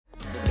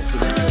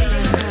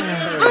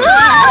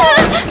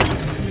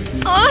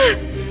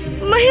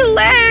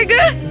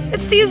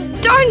It's these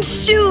darn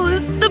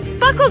shoes! The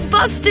buckle's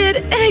busted,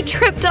 and I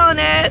tripped on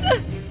it!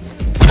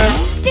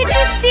 Did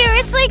you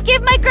seriously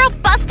give my girl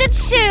busted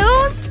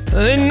shoes?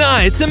 Nah,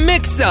 it's a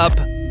mix-up!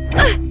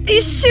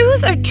 These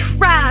shoes are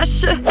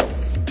trash!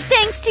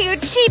 Thanks to your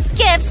cheap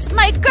gifts,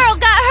 my girl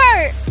got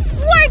hurt!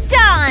 We're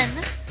done!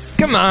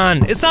 Come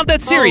on, it's not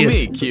that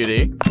serious! Follow me,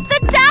 cutie. The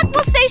doc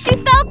will say she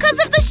fell because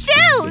of the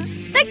shoes!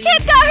 The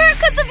kid got hurt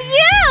because of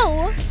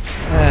you!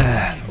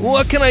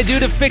 What can I do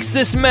to fix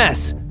this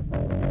mess?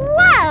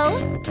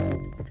 Well,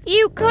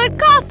 you could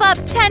cough up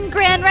 10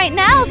 grand right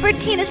now for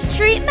Tina's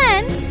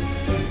treatment.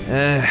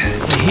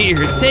 Here,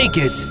 take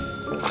it.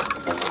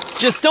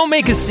 Just don't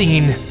make a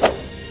scene.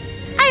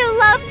 I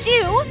loved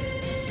you,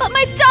 but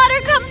my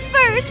daughter comes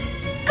first.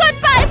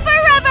 Goodbye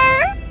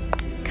forever.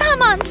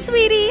 Come on,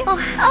 sweetie.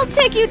 I'll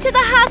take you to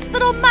the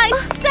hospital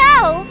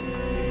myself.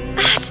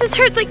 Ouch, this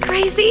hurts like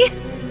crazy.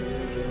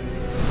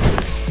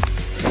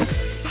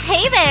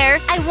 Hey there,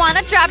 I want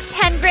to drop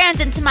 10 grand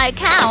into my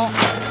account.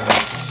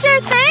 Sure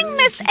thing,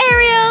 Miss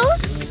Ariel.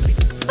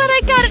 But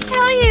I gotta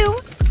tell you,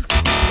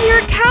 your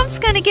account's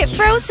gonna get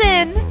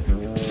frozen.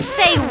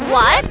 Say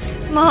what?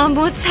 Mom,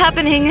 what's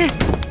happening?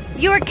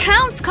 Your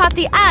account's caught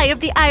the eye of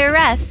the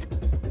IRS.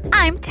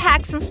 I'm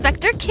Tax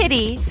Inspector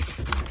Kitty.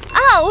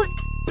 Oh,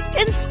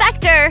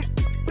 Inspector.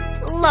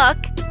 Look,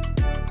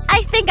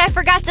 I think I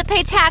forgot to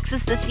pay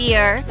taxes this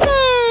year.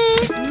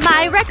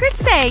 My records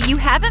say you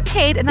haven't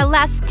paid in the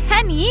last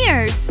 10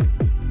 years.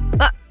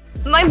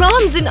 My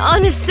mom's an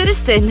honest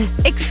citizen.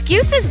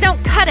 Excuses don't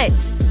cut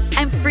it.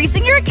 I'm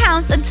freezing your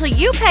accounts until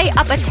you pay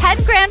up a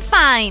 10 grand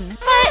fine.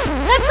 But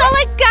that's all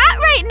I got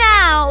right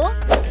now.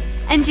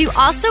 And you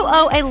also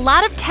owe a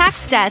lot of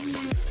tax debts.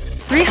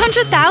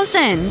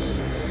 $300,000.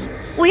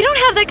 We don't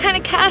have that kind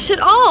of cash at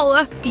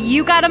all.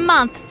 You got a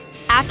month.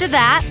 After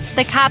that,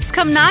 the cops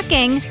come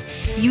knocking.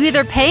 You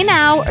either pay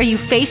now or you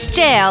face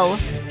jail.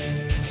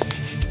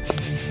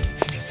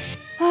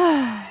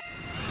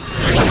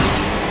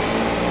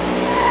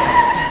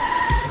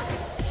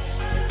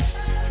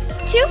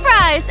 2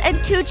 fries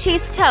and 2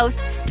 cheese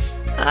toasts.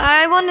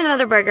 I want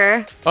another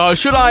burger.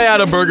 Should I add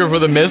a burger for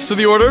the miss to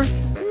the order?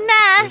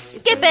 Nah,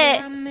 skip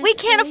it. We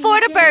can't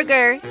afford a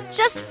burger.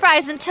 Just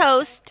fries and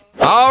toast.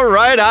 All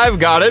right, I've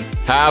got it.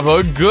 Have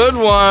a good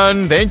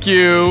one. Thank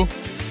you.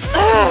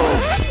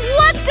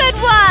 What good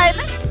one?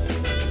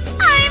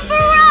 I'm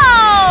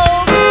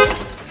broke!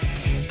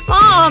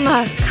 Mom,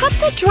 cut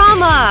the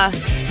drama.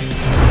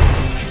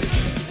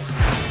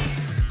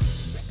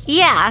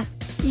 Yeah,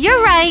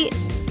 you're right.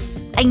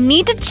 I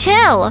need to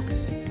chill.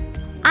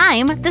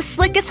 I'm the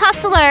slickest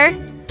hustler.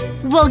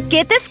 We'll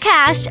get this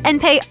cash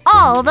and pay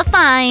all the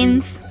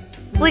fines.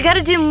 We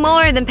gotta do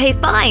more than pay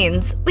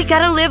fines. We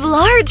gotta live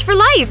large for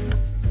life.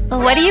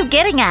 What are you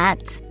getting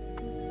at?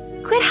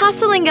 Quit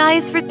hustling,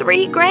 guys, for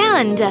 3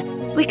 grand.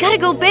 We gotta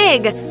go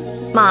big.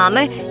 Mom,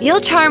 you'll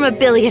charm a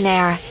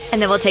billionaire,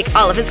 and then we'll take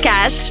all of his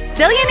cash.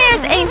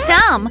 Billionaires ain't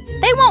dumb.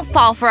 They won't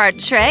fall for our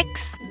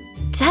tricks.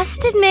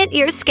 Just admit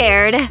you're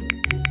scared.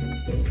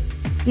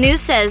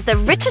 News says the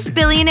richest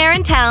billionaire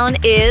in town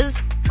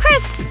is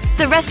Chris,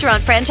 the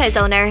restaurant franchise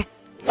owner.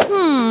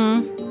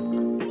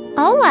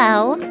 Oh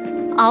well.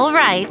 All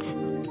right.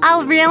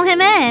 I'll reel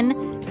him in.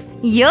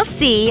 You'll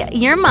see,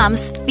 your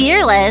mom's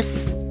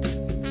fearless.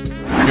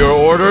 Your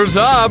order's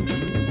up.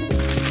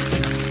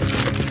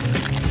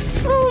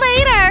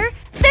 Later.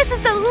 This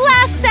is the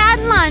last sad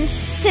lunch.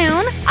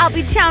 Soon, I'll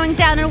be chowing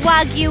down on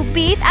Wagyu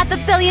beef at the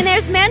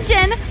billionaire's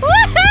mansion.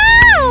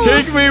 Woohoo!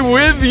 Take me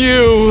with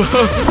you.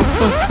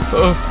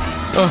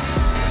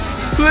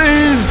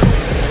 Please.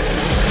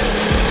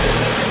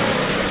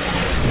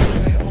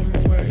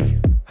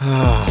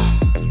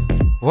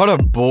 What a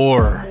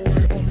bore.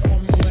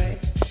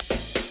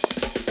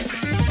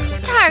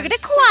 Target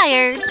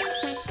acquired.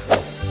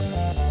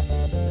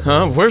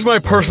 Huh? Where's my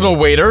personal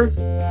waiter?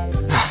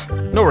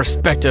 No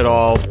respect at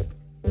all.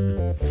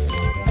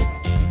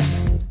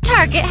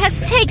 Target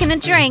has taken a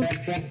drink.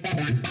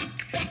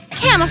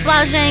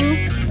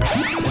 Camouflaging.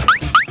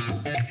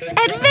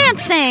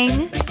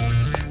 Advancing.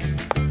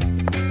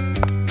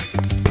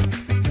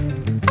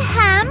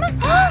 Ahem.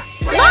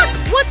 Look!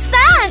 What's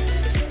that?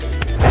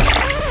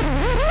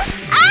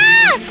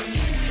 Ah!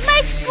 My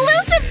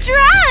exclusive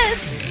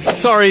dress!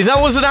 Sorry, that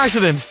was an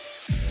accident.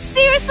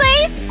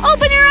 Seriously?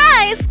 Open your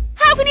eyes!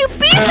 How can you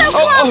be so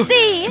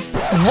clumsy?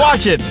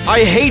 Watch it!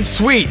 I hate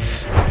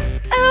sweets!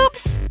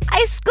 Oops!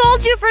 I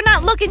scold you for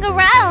not looking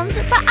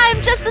around, but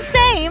I'm just the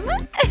same.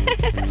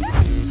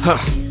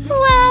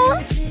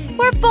 Well,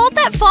 we're both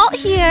at fault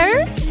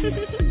here.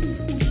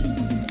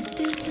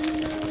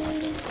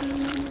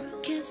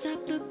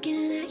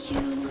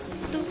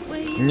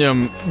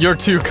 You're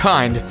too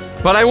kind,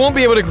 but I won't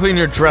be able to clean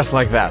your dress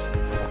like that.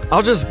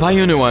 I'll just buy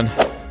you a new one.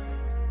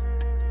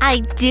 I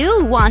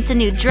do want a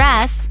new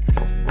dress,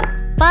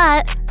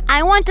 but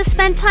I want to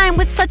spend time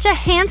with such a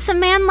handsome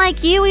man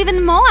like you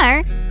even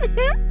more.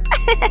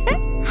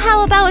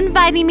 How about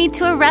inviting me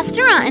to a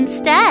restaurant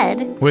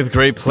instead? With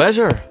great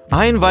pleasure.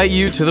 I invite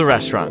you to the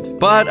restaurant,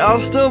 but I'll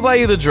still buy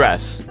you the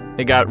dress.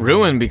 It got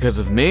ruined because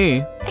of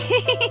me.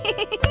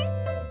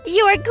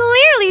 You are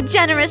clearly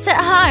generous at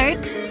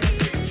heart.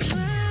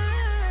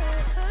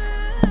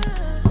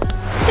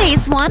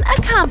 Phase 1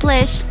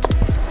 accomplished.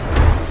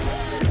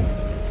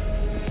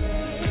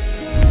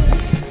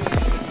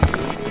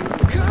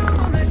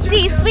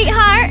 See,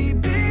 sweetheart?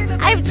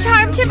 I've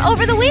charmed him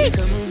over the week.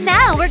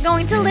 Now we're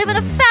going to live in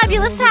a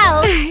fabulous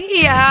house.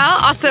 Yeah,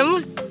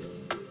 awesome.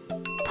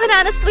 Put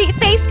on a sweet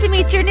face to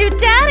meet your new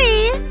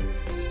daddy.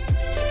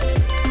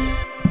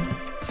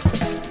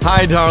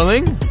 Hi,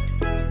 darling.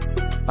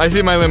 I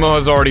see my limo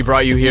has already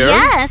brought you here.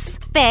 Yes,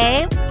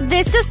 babe.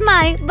 This is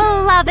my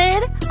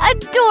beloved,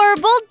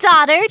 adorable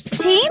daughter,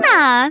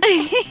 Tina.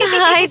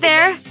 Hi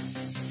there.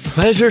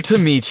 Pleasure to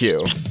meet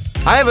you.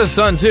 I have a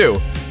son too,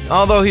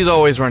 although he's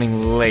always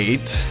running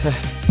late.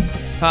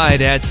 Hi,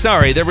 Dad.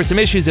 Sorry, there were some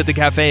issues at the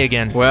cafe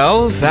again.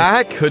 Well,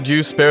 Zach, could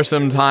you spare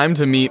some time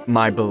to meet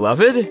my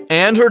beloved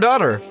and her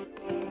daughter?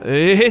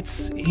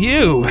 It's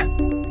you.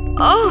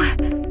 Oh,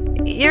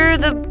 you're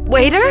the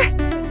waiter?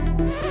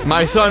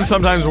 My son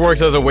sometimes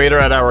works as a waiter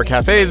at our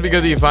cafes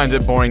because he finds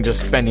it boring just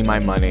spending my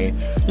money.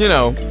 You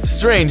know,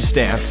 strange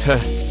stance.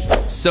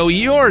 So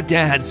you're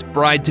Dad's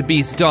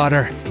bride-to-be's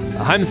daughter.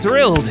 I'm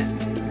thrilled.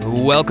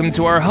 Welcome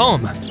to our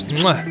home.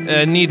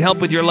 Mwah. Need help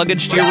with your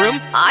luggage to your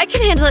room? I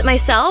can handle it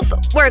myself.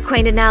 We're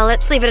acquainted now,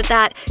 let's leave it at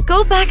that.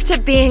 Go back to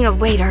being a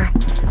waiter.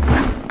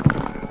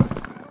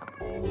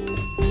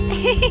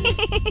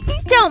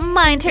 Don't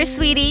mind her,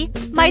 sweetie.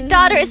 My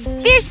daughter is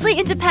fiercely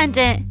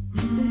independent.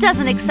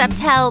 Doesn't accept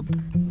help.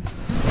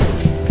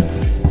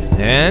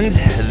 And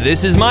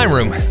this is my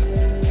room.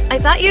 I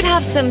thought you'd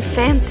have some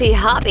fancy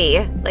hobby,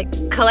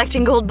 like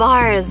collecting gold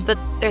bars, but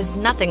there's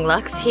nothing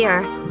Lux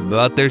here.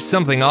 But there's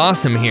something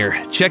awesome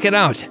here. Check it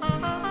out.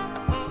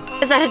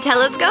 Is that a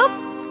telescope?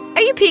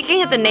 Are you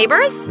peeking at the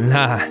neighbors?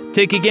 Nah,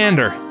 take a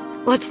gander.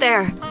 What's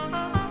there?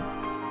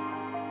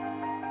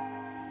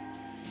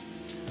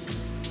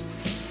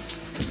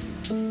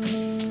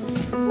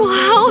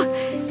 Wow,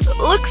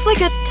 looks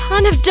like a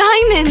ton of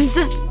diamonds.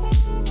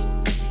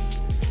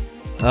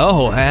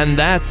 Oh, and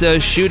that's a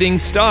shooting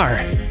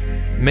star.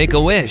 Make a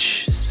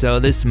wish, so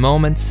this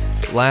moment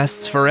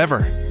lasts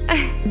forever.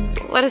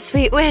 What a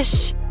sweet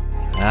wish.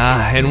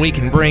 Ah, and we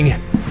can bring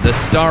the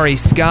starry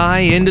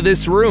sky into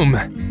this room.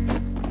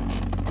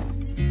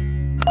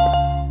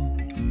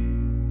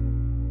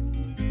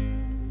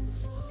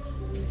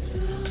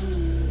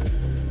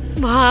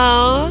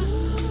 Wow.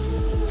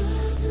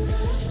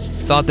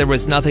 Thought there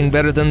was nothing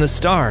better than the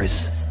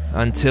stars,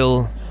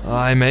 until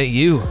I met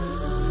you.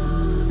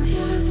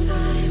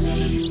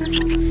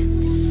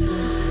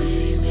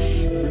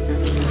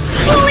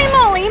 Holy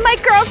moly, my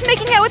girl's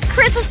making out with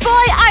Chris's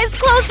boy, eyes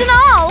closed and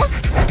all.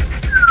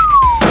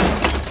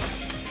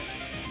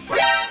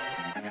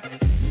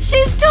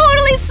 She's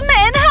totally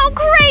smitten, how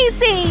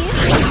crazy!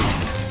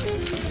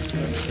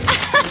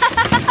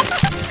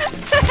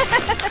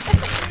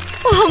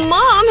 Oh,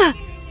 Mom,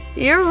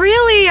 you're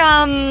really,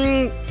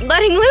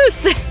 letting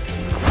loose.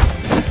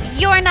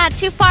 You're not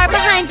too far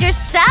behind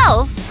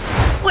yourself.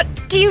 What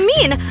do you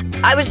mean?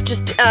 I was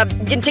just,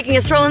 taking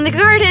a stroll in the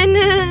garden.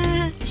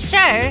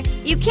 Sure,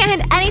 you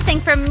can't hide anything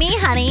from me,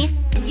 honey.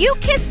 You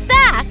kissed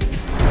Zach.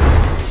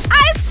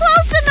 Eyes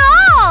closed and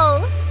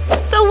all!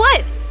 So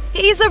what?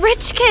 He's a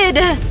rich kid.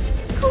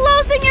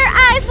 Closing your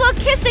eyes while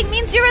kissing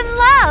means you're in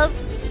love.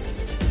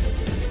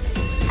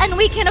 And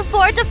we can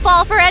afford to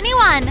fall for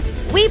anyone.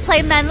 We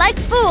play men like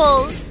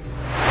fools.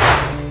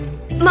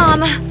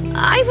 Mom,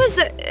 I was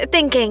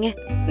thinking,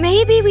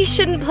 maybe we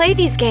shouldn't play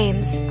these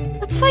games.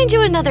 Let's find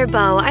you another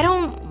beau. I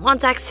don't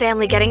want Zach's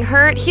family getting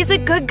hurt. He's a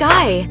good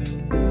guy.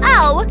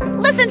 Oh,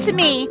 listen to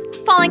me.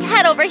 Falling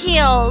head over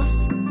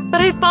heels.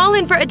 But I've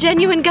fallen for a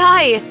genuine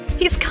guy.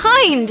 He's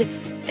kind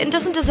and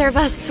doesn't deserve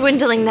us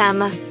swindling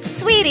them.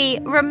 Sweetie,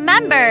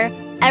 remember,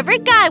 every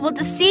guy will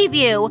deceive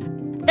you,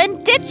 then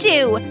ditch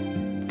you.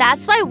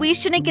 That's why we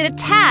shouldn't get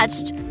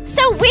attached,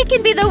 so we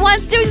can be the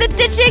ones doing the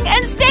ditching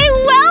and stay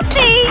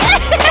wealthy.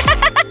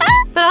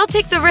 But I'll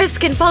take the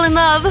risk and fall in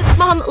love.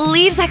 Mom,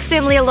 leave Zach's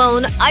family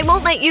alone. I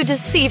won't let you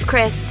deceive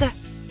Chris.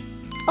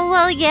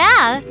 Well,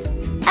 yeah.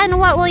 And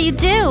what will you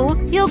do?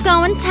 You'll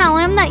go and tell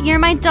him that you're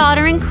my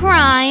daughter in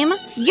crime?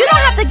 You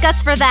don't have the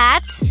guts for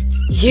that.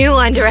 You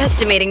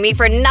underestimating me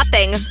for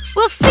nothing.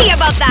 We'll see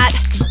about that.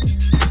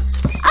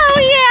 Oh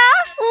yeah?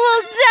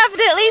 We'll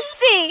definitely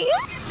see.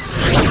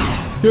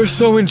 You're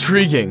so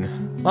intriguing.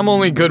 I'm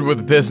only good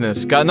with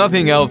business, got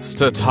nothing else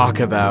to talk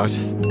about.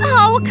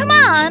 Oh, come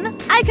on.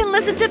 I can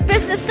listen to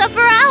business stuff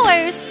for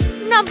hours.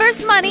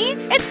 Numbers, money,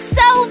 it's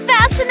so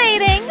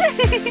fascinating.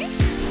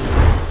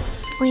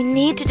 We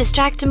need to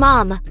distract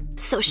Mom,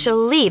 so she'll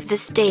leave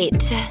this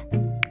date.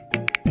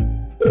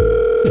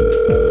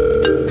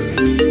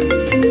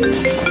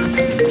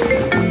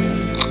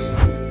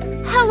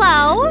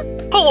 Hello?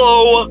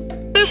 Hello,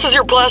 this is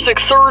your plastic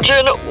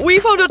surgeon. We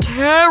found a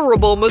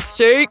terrible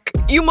mistake.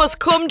 You must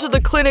come to the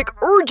clinic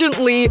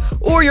urgently,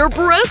 or your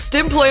breast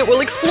implant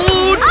will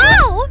explode.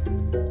 Oh!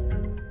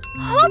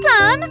 Hold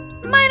on.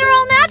 Mine are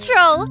all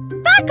natural.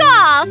 Back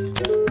off!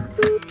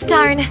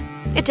 Darn,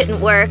 it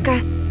didn't work.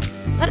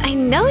 but I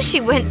know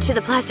she went to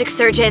the plastic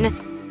surgeon.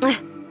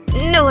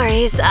 No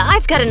worries,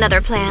 I've got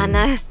another plan.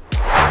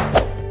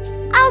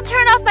 I'll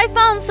turn off my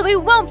phone so we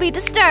won't be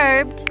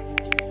disturbed.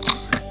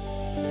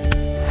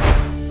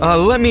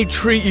 Let me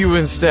treat you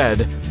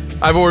instead.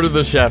 I've ordered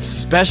the chef's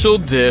special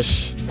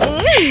dish.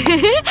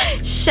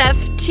 Chef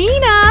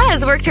Tina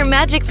has worked her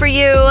magic for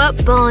you.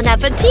 Bon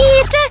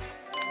appetit!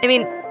 I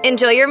mean,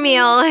 enjoy your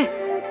meal.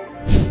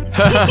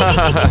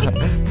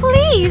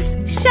 Please,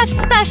 chef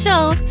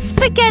special,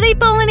 spaghetti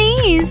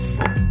bolognese.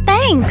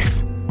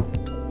 Thanks.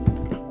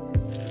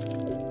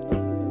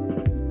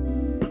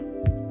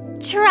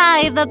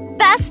 Try the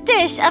best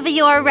dish of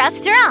your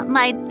restaurant,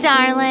 my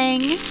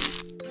darling.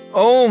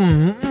 Oh,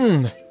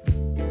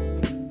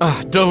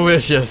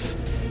 delicious.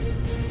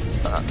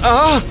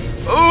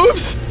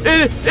 Oops!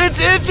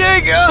 It's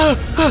itching!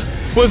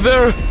 Was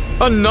there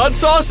a nut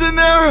sauce in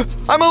there?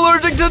 I'm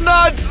allergic to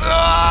nuts!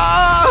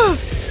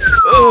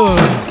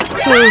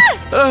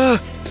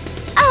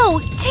 Oh,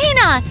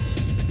 Tina!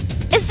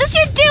 Is this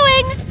your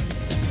doing?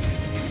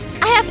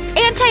 I have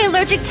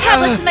anti-allergic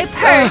tablets in my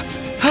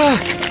purse.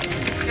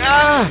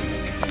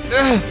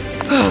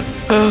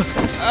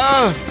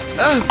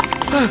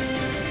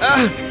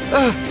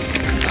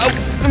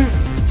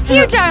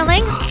 Here,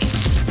 darling.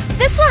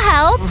 This will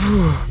help.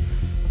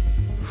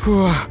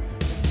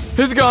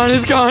 It's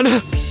gone.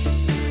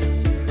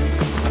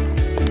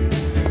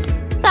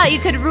 Thought you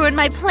could ruin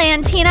my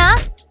plan, Tina?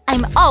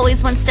 I'm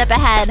always one step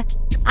ahead.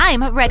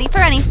 I'm ready for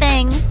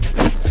anything.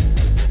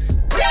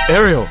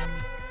 Ariel,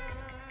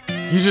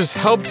 you just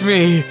helped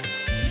me.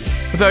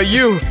 Without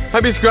you,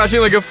 I'd be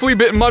scratching like a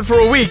flea-bitten mud for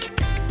a week.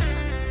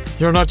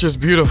 You're not just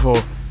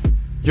beautiful,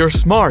 you're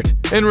smart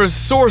and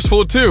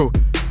resourceful too.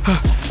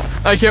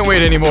 I can't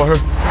wait anymore.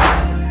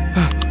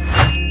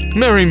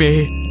 Marry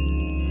me.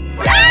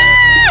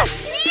 Ah!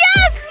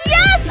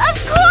 Yes, of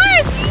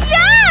course,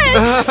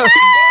 yes!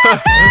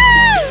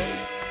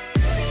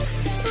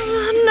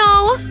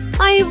 No,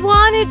 I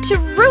wanted to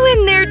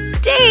ruin their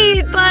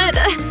date, but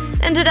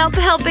ended up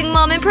helping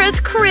Mom impress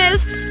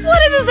Chris.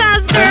 What a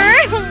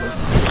disaster!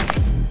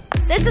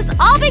 This is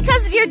all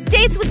because of your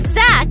dates with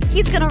Zach.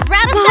 He's gonna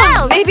rat us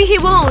out. Maybe he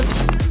won't.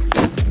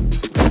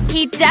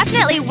 He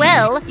definitely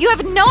will. You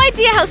have no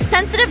idea how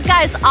sensitive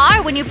guys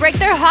are when you break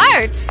their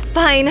hearts.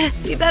 Fine,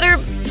 we better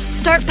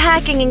start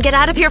packing and get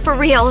out of here for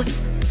real.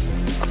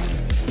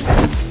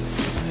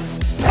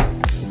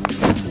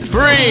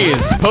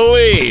 Freeze!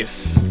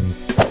 Police!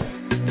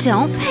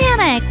 Don't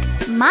panic.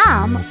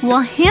 Mom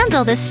will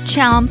handle this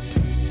chump.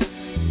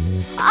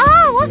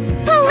 Oh,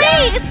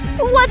 police!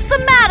 What's the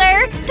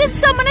matter? Did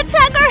someone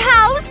attack our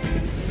house?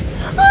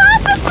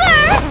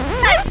 Officer!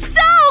 I'm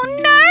so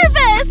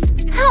nervous!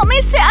 Help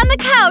me sit on the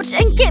couch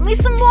and get me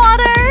some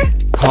water.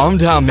 Calm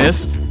down,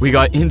 miss. We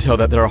got intel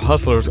that there are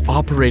hustlers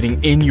operating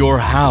in your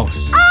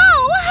house.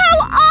 Oh, how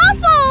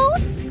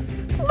awful!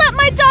 Let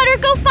my daughter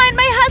go find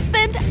my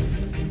husband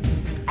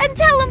and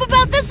tell him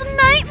about this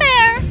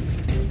nightmare.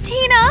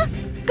 Tina,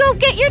 go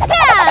get your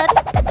dad.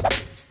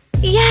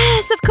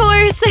 Yes, of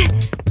course.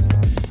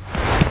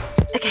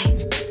 Okay,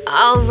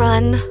 I'll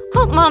run.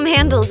 Hope Mom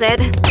handles it.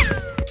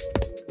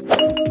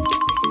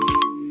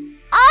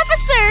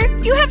 Officer,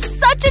 you have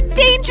such a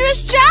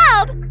dangerous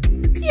job!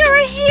 You're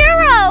a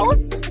hero!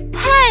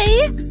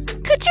 Hey,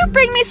 could you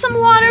bring me some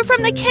water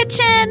from the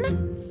kitchen?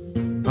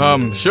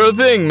 Sure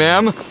thing,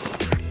 ma'am.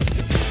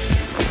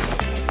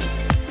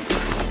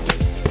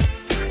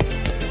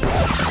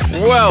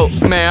 Well,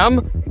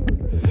 ma'am,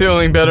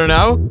 feeling better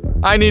now?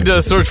 I need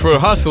to search for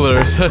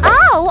hustlers.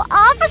 Oh,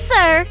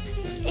 officer!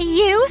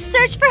 You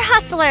search for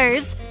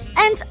hustlers,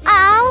 and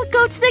I'll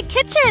go to the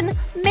kitchen,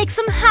 make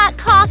some hot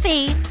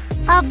coffee.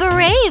 A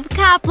brave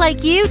cop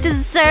like you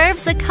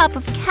deserves a cup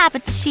of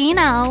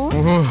cappuccino.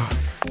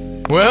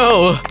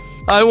 Well,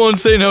 I won't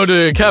say no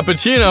to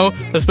cappuccino,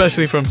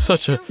 especially from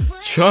such a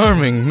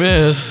charming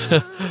miss.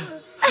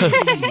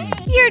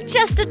 You're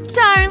just a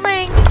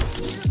darling.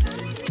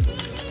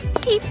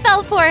 He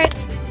fell for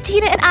it.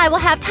 Tina and I will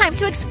have time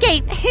to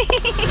escape.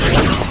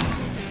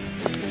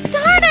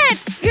 Darn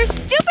it! Your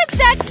stupid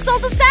Zach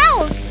sold us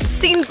out!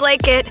 Seems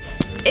like it.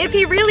 If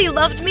he really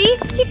loved me,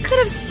 he could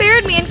have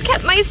spared me and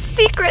kept my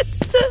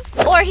secrets.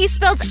 Or he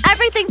spilled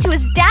everything to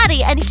his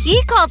daddy and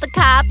he called the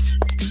cops.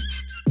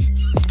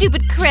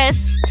 Stupid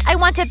Chris. I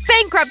want to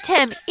bankrupt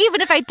him, even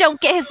if I don't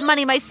get his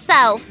money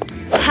myself.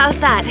 How's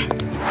that?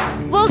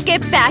 We'll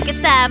get back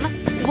at them.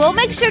 We'll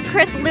make sure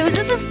Chris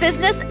loses his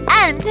business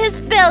and his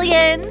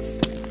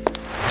billions.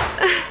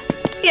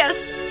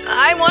 Yes,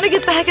 I want to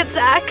get back at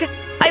Zach.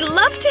 I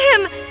loved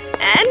him,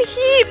 and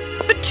he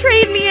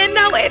betrayed me, and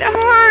now it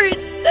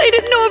hurts. I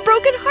didn't know a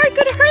broken heart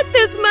could hurt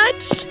this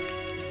much.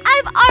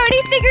 I've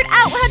already figured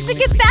out how to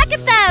get back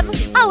at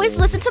them. Always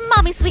listen to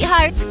Mommy,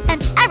 sweetheart,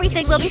 and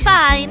everything will be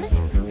fine.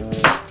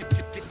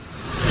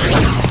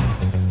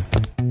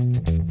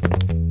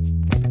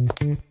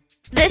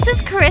 This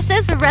is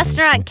Chris's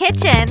restaurant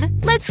kitchen.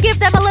 Let's give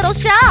them a little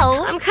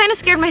show. I'm kind of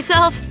scared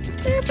myself.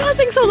 They're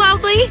buzzing so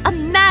loudly.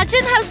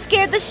 Imagine how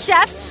scared the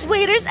chefs,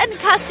 waiters, and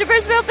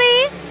customers will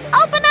be.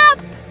 Open up!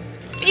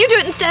 You do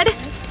it instead.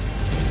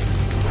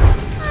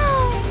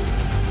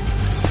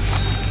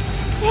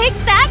 Take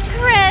that,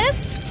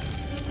 Chris.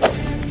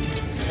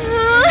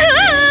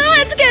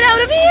 Let's get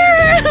out of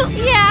here.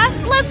 Yeah,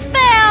 let's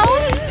fail.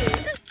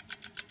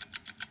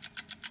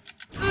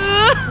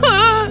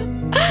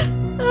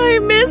 I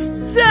miss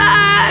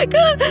Zach.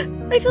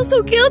 I feel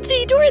so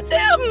guilty towards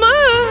him.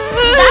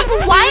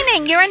 Stop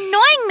whining. You're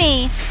annoying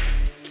me.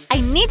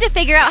 I need to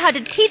figure out how to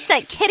teach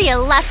that kitty a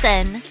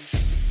lesson.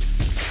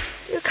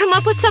 You come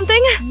up with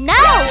something?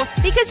 No,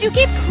 because you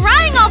keep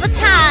crying all the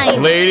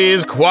time.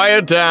 Ladies,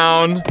 quiet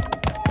down.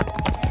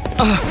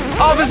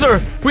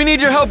 Officer, we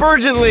need your help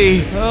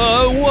urgently.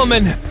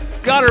 Woman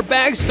got her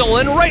bag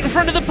stolen right in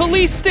front of the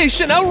police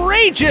station.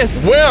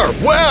 Outrageous! Where?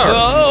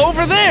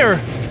 Over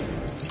there.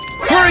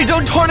 Hurry,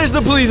 don't tarnish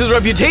the police's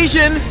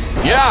reputation.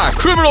 Yeah,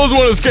 criminals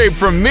won't escape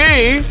from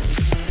me.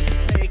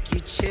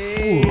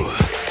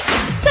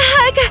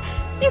 Zach,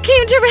 you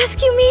came to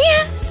rescue me,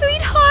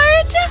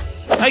 sweetheart.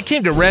 I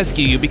came to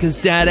rescue you because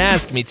Dad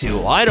asked me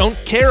to. I don't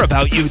care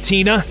about you,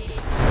 Tina.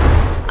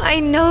 I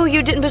know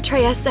you didn't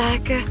betray us,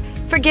 Zach.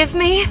 Forgive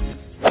me.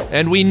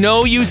 And we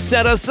know you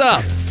set us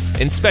up.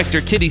 Inspector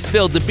Kitty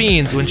spilled the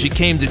beans when she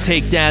came to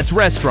take Dad's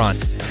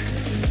restaurant.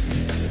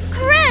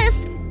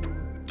 Chris,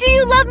 do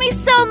you love me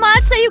so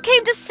much that you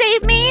came to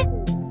save me?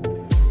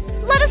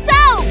 Let us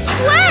out,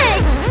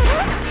 quick!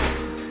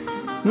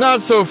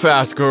 Not so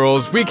fast,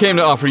 girls. We came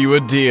to offer you a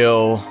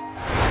deal.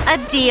 A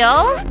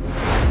deal?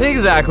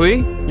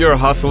 Exactly. Your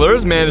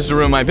hustlers managed to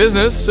ruin my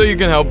business, so you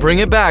can help bring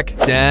it back.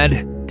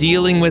 Dad,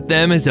 dealing with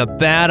them is a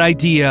bad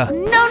idea.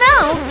 No,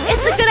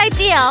 it's a good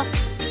idea.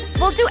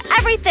 We'll do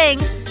everything.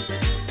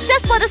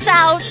 Just let us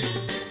out.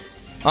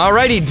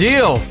 Alrighty,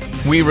 deal.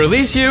 We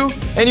release you,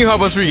 and you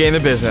help us regain the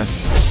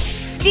business.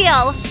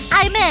 Deal.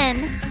 I'm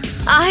in.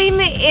 I'm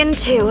in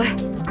too.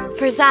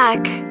 For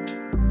Zach.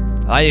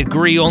 I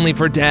agree only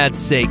for Dad's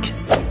sake.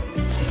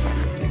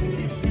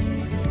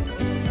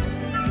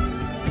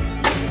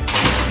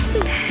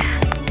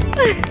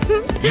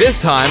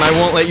 This time, I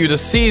won't let you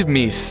deceive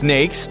me,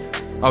 snakes.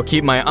 I'll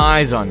keep my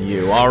eyes on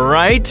you,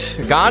 alright?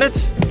 Got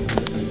it?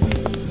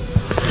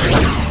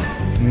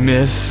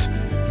 Miss,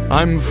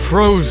 I'm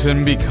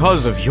frozen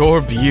because of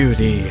your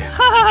beauty.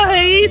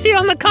 Easy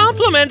on the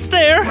compliments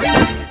there.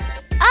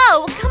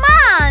 Oh, come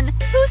on!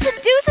 Who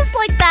seduces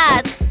like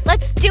that?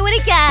 Let's do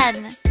it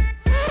again.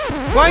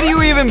 Why do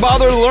you even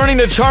bother learning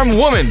to charm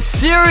women?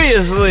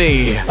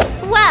 Seriously!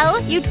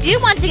 Well, you do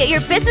want to get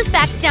your business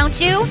back, don't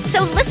you?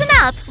 So listen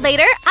up.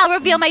 Later, I'll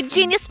reveal my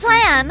genius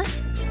plan.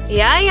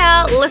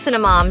 Yeah, listen to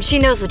Mom. She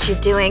knows what she's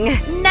doing.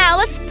 Now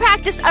let's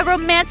practice a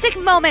romantic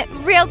moment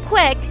real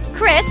quick.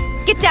 Chris,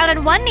 get down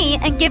on one knee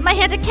and give my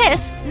hand a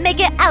kiss. Make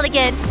it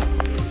elegant.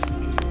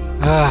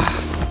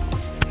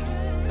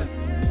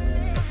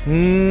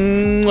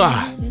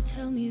 Mwah.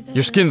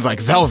 Your skin's like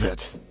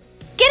velvet.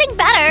 Getting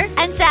better.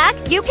 And Zach,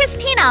 you kiss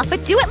Tina,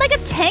 but do it like a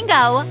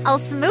tango. All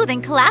smooth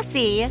and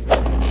classy.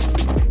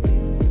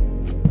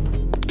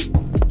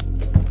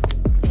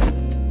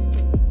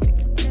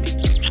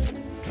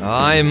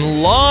 I'm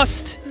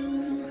lost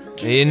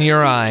in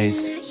your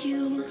eyes.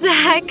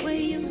 Zach.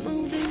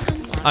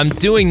 I'm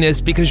doing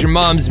this because your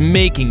mom's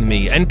making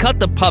me. And cut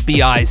the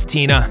puppy eyes,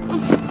 Tina.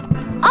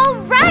 All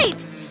right,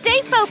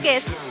 stay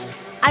focused.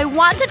 I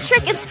want to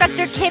trick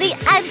Inspector Kitty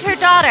and her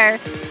daughter.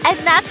 And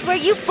that's where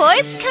you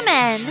boys come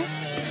in.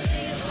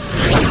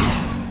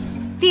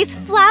 These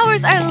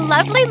flowers are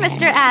lovely,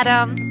 Mr.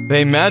 Adam.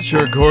 They match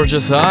your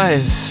gorgeous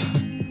eyes.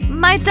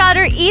 My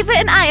daughter Eva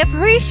and I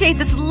appreciate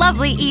this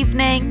lovely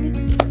evening.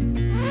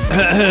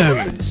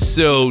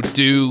 So,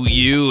 do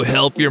you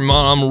help your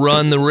mom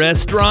run the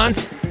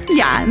restaurant?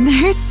 Yeah,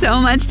 there's so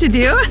much to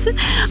do.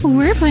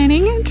 We're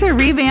planning to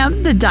revamp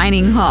the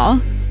dining hall.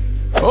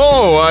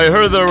 Oh, I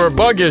heard there were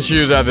bug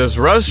issues at this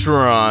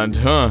restaurant,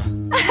 huh?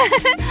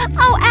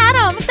 Oh,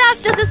 Adam,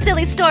 that's just a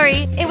silly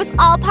story. It was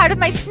all part of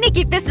my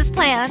sneaky business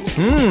plan.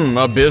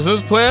 A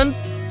business plan?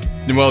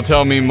 Well,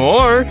 tell me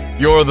more.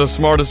 You're the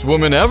smartest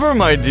woman ever,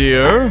 my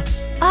dear.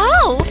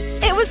 Oh,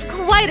 it was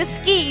quite a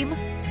scheme.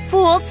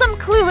 Fooled some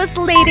clueless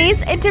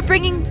ladies into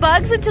bringing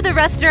bugs into the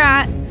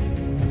restaurant.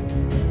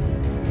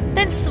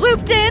 Then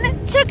swooped in,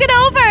 took it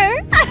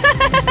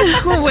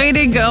over. Way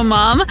to go,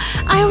 Mom.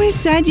 I always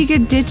said you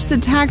could ditch the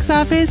tax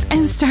office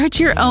and start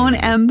your own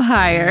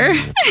empire.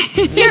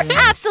 You're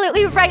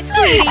absolutely right,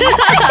 sweetie.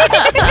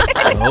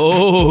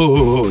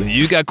 Oh,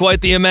 you got quite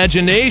the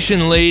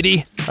imagination,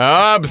 lady.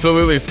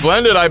 Absolutely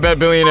splendid. I bet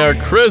billionaire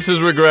Chris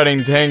is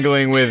regretting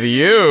tangling with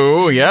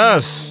you.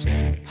 Yes.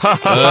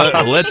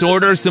 Let's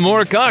order some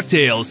more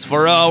cocktails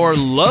for our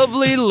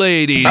lovely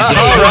ladies.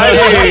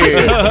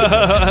 Alrighty.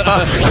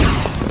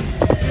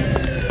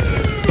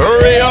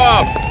 Hurry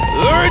up!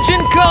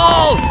 Urgent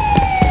call!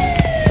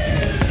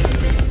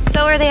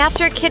 So are they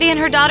after Kitty and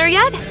her daughter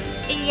yet?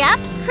 Yep,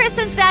 Chris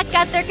and Zach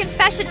got their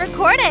confession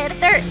recorded.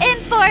 They're in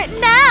for it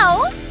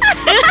now.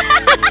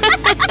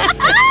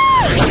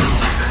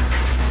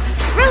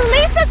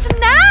 Release us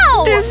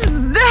now!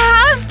 There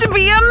has to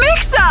be a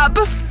mix-up!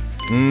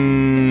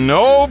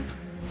 Nope.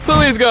 Who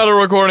Billy's got a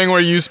recording where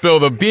you spill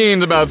the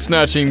beans about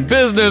snatching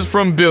business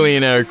from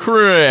billionaire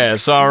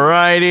Chris,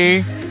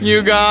 alrighty?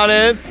 You got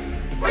it?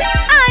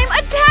 I'm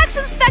a tax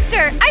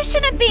inspector! I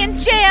shouldn't be in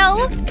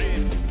jail!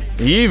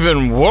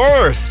 Even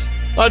worse!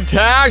 A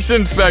tax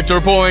inspector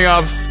pulling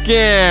off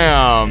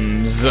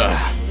scams!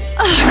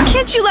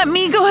 Can't you let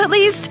me go at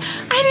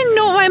least? I didn't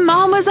know what my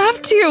mom was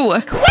up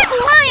to. Quit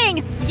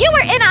lying! You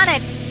were in on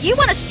it! You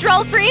want to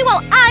stroll free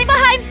while I'm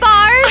behind bars?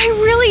 I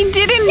really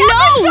didn't Yeah,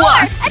 know! for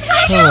sure! And how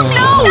did you know?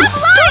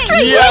 Stop lying! Don't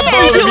try Yeah,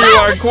 both of you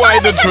are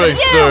quite the Something to do.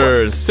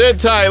 tricksters. Sit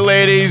tight,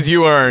 ladies.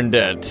 You earned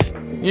it.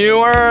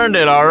 You earned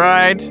it,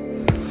 alright?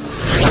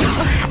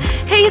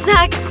 Hey,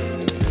 Zach.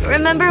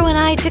 Remember when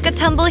I took a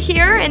tumble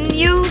here and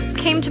you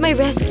came to my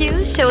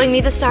rescue, showing me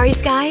the starry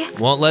sky?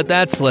 Won't let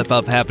that slip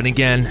up happen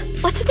again.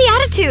 What's with the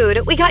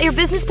attitude? We got your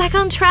business back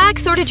on track,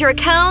 sorted your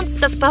accounts,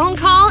 the phone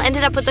call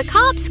ended up with the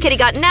cops, Kitty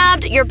got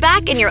nabbed, you're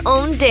back in your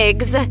own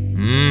digs.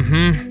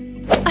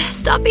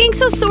 Stop being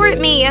so sore at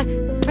me.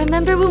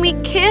 Remember when we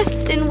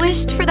kissed and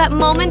wished for that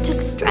moment to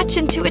stretch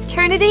into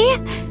eternity?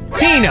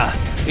 Tina!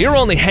 You're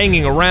only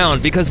hanging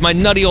around because my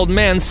nutty old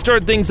man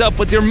stirred things up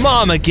with your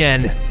mom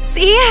again.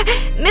 See?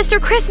 Mr.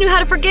 Chris knew how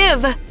to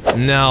forgive.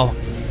 No,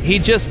 he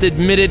just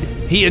admitted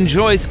he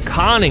enjoys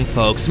conning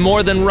folks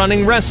more than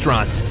running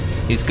restaurants.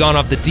 He's gone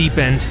off the deep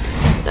end.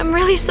 I'm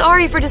really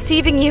sorry for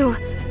deceiving you.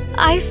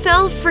 I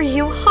fell for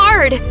you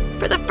hard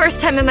for the first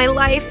time in my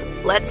life.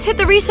 Let's hit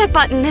the reset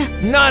button.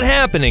 Not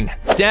happening.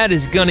 Dad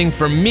is gunning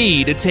for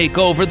me to take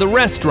over the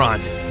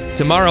restaurant.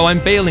 Tomorrow I'm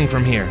bailing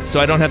from here, so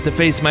I don't have to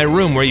face my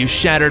room where you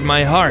shattered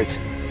my heart.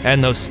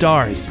 And those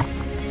stars.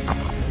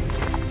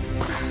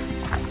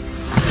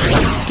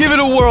 Give it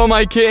a whirl,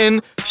 my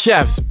kitten.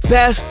 Chef's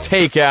best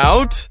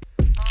takeout.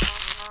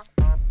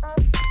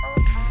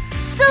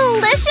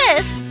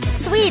 Delicious!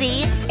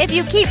 Sweetie, if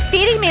you keep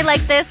feeding me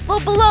like this,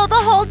 we'll blow the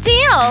whole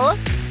deal.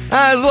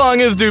 As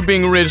long as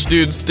duping rich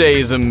dudes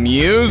stays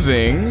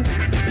amusing.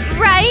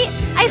 Right?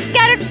 I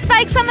scattered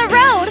spikes on the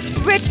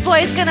road. Rich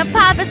boy's gonna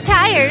pop his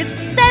tires.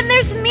 Then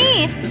there's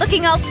me,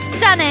 looking all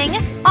stunning,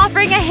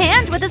 offering a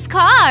hand with his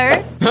car.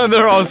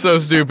 They're all so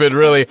stupid,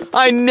 really.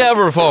 I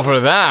never fall for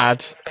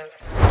that.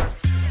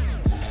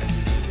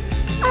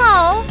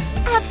 Oh,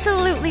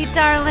 absolutely,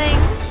 darling.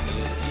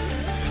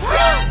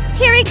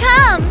 Here he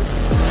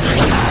comes!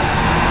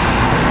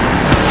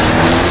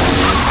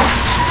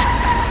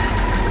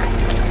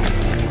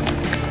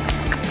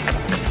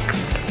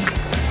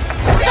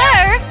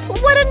 Sir,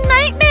 what a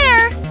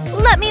nightmare!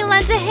 Let me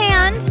lend a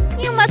hand.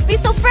 You must be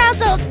so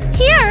frazzled.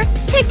 Here,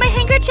 take my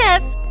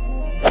handkerchief.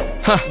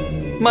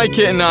 My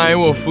kitten and I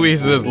will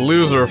fleece this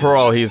loser for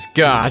all he's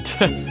got.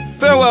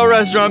 Farewell,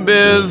 restaurant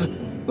biz.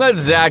 Let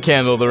Zach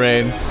handle the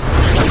reins.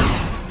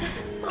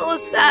 Oh,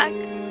 Zach.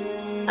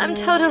 I'm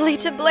totally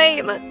to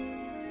blame.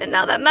 And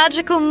now that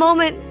magical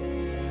moment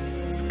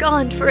is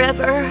gone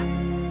forever.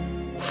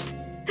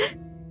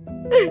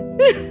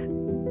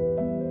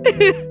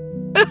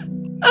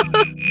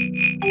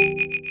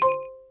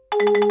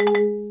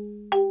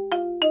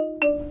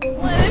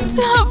 What a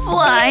tough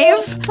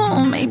life.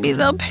 Oh, maybe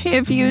they'll pay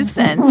a few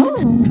cents.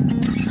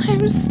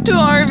 I'm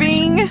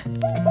starving.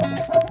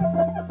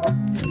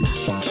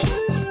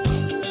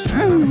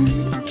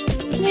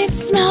 It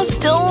smells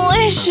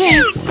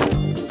delicious.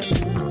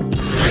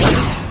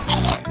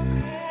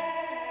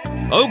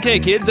 Okay,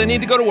 kids, I need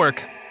to go to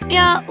work.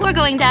 Yeah, we're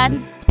going, Dad.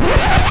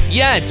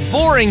 Yeah, it's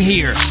boring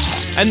here.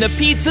 And the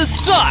pizza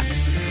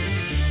sucks.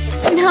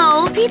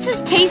 No,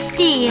 pizza's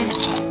tasty.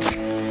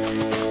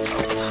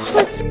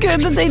 It's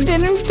good that they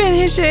didn't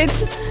finish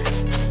it.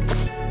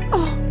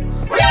 Oh.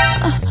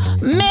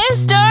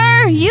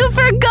 Mister, you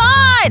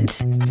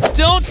forgot!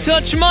 Don't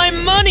touch my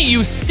money,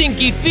 you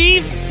stinky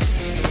thief!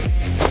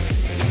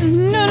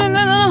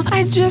 No.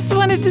 I just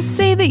wanted to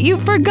say that you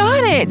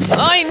forgot it.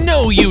 I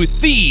know you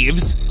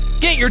thieves!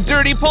 Get your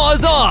dirty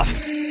paws off!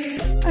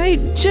 I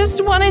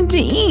just wanted to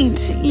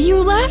eat. You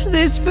left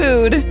this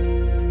food.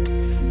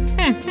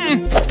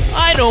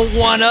 I don't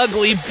want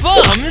ugly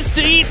bums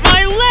to eat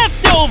my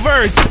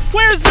leftovers!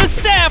 Where's the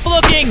staff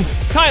looking?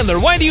 Tyler,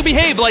 why do you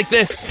behave like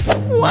this?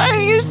 Why are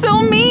you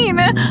so mean?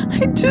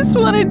 I just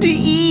wanted to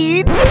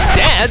eat.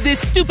 Dad, this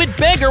stupid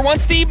beggar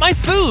wants to eat my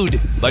food!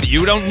 But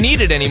you don't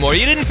need it anymore,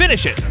 you didn't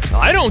finish it.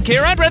 I don't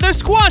care, I'd rather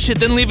squash it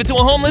than leave it to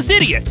a homeless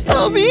idiot.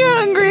 I'll be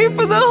hungry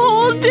for the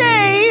whole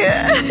day.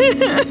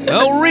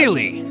 Oh,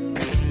 really?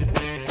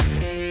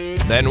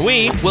 Then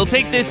we will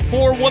take this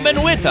poor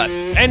woman with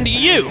us, and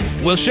you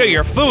will share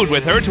your food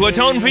with her to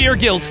atone for your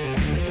guilt.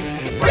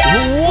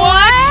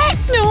 What?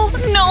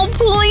 No,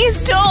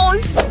 please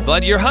don't.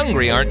 But you're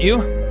hungry, aren't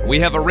you? We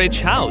have a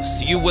rich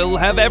house. You will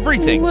have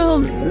everything. Well,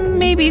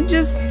 maybe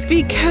just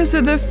because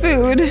of the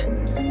food.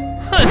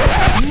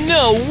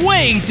 No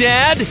way,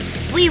 Dad!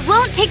 We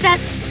won't take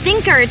that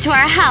stinker to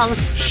our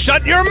house.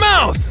 Shut your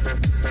mouth!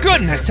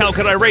 Goodness, how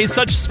could I raise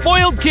such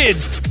spoiled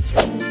kids?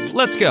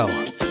 Let's go.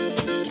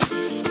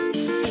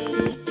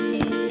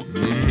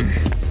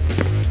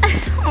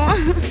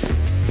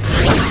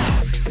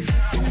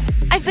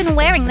 I've been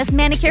wearing this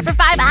manicure for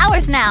 5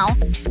 hours now.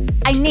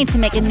 I need to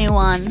make a new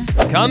one.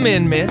 Come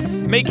in,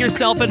 miss. Make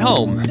yourself at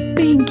home.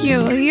 Thank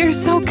you. You're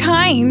so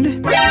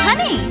kind.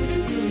 Honey,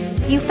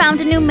 you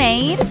found a new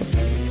maid?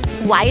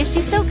 Why is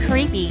she so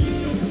creepy?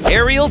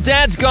 Ariel,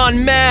 Dad's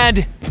gone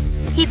mad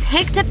He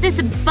picked up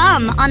this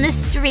bum on the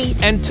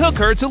street. and took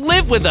her to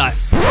live with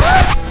us.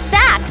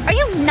 Zach, are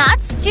you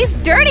nuts? She's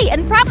dirty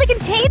and probably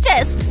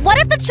contagious. What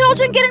if the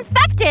children get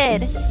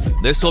infected?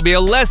 This will be a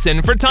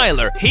lesson for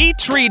Tyler. He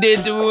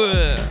treated…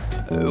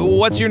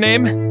 what's your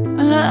name?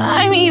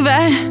 I'm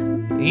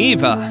Eva.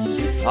 Eva.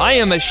 I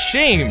am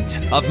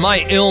ashamed of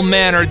my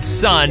ill-mannered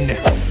son.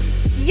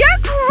 You're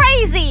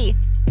crazy!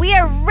 We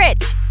are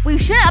rich. We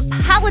shouldn't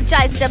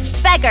apologize to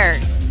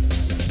beggars.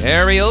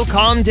 Ariel,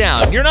 calm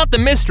down. You're not the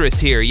mistress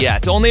here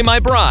yet, only my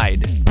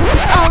bride.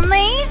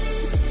 Only?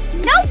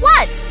 Know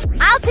what?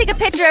 I'll take a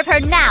picture of her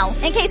now,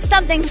 in case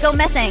some things go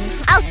missing.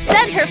 I'll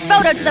send her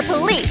photo to the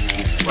police.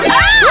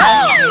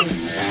 Ah!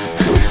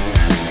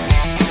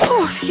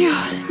 Oh,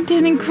 phew.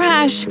 Didn't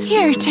crash.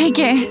 Here, take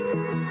it.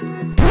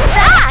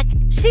 Zach!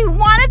 She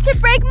wanted to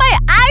break my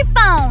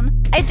iPhone!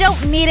 I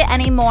don't need it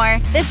anymore.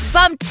 This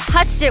bum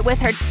touched it with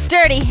her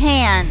dirty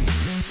hands.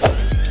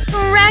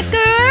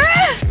 Wrecker!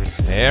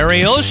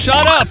 Ariel,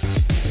 shut up!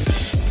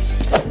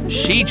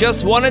 She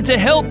just wanted to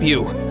help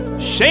you.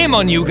 Shame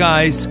on you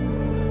guys.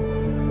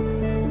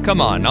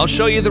 Come on, I'll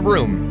show you the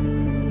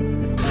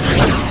room.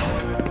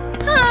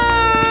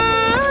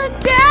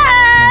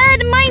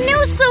 Dad! My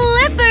new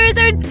slippers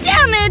are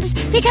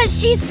damaged because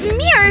she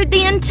smeared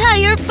the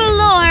entire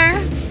floor.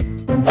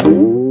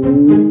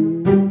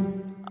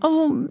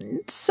 Oh,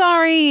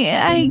 sorry.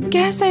 I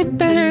guess I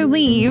better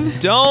leave.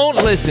 Don't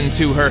listen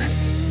to her.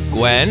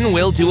 Gwen,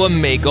 we'll do a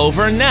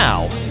makeover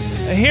now.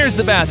 Here's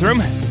the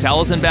bathroom.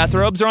 Towels and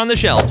bathrobes are on the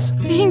shelves.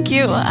 Thank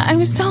you.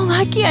 I'm so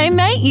lucky I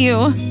met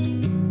you.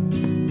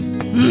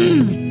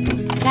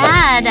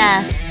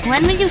 Dad,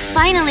 when will you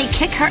finally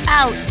kick her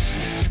out?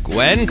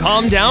 Gwen,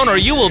 calm down or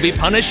you will be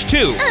punished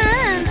too.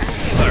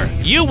 Taylor,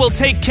 you will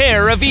take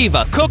care of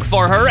Eva, cook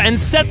for her, and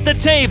set the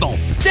table.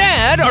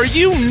 Dad, are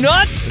you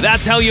nuts?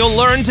 That's how you'll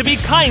learn to be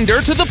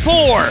kinder to the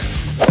poor.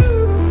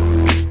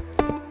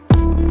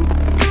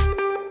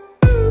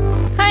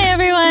 Hi,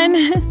 everyone.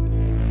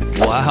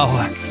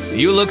 Wow,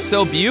 you look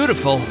so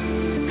beautiful.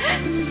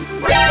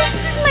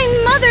 This is my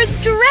mother's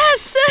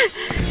dress!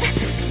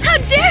 How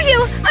dare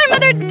you! Our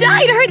mother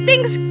died! Her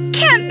things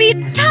can't be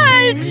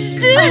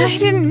touched! I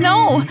didn't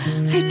know.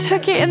 I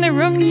took it in the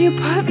room you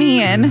put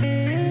me in.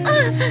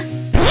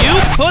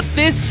 You put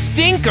this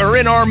stinker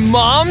in our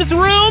mom's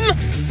room?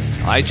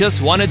 I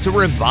just wanted to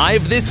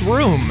revive this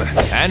room,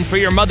 and for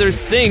your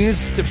mother's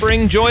things to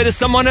bring joy to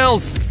someone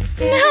else.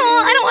 No,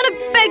 I don't want a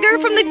beggar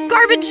from the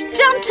garbage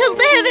dump to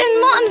live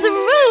in Mom's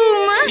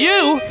room!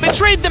 You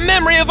betrayed the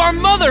memory of our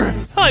mother!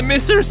 I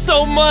miss her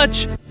so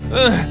much!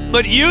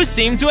 But you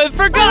seem to have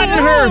forgotten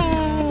her!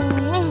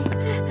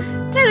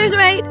 Tyler's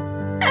right.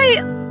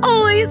 I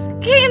always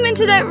came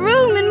into that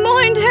room and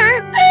mourned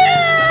her.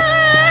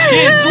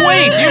 Kids,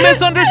 wait! You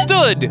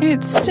misunderstood!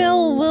 It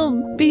still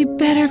will be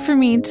better for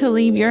me to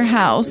leave your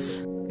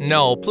house.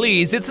 No,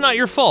 please, it's not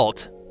your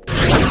fault.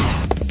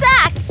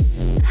 Zach!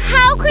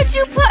 How could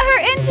you put her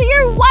into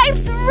your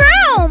wife's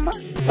room?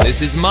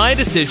 This is my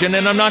decision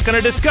and I'm not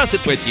gonna discuss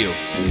it with you.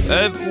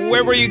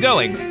 Where were you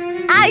going?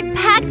 I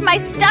packed my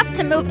stuff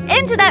to move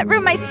into that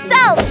room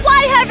myself.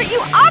 Why haven't you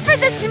offered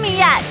this to me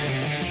yet?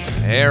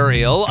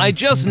 Ariel, I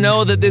just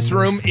know that this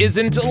room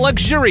isn't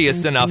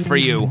luxurious enough for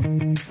you.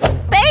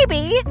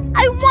 Baby,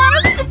 I want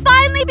us to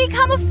finally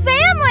become a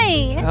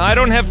family. I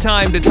don't have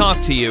time to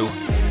talk to you.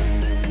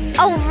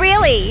 Oh,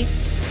 really?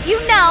 You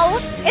know,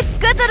 it's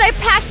good that I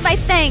packed my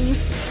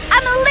things.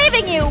 I'm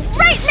leaving you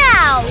right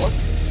now.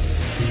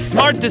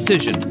 Smart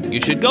decision. You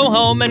should go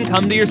home and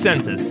come to your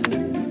senses.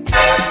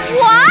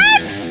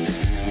 What?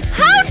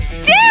 How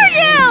dare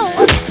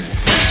you!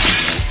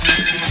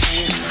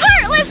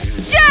 Heartless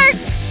jerk!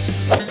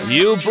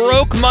 You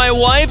broke my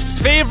wife's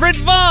favorite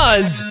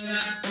vase!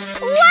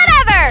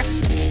 Whatever!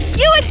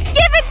 You would give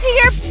it to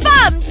your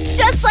bum,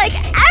 just like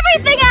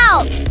everything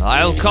else!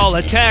 I'll call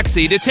a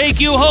taxi to take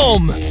you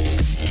home!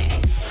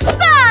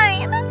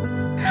 Fine!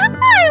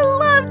 I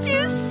loved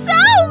you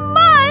so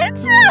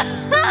much!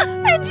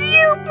 And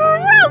you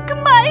broke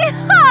my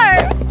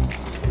heart!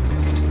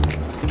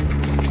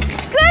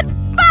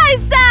 Goodbye,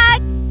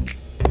 Zach!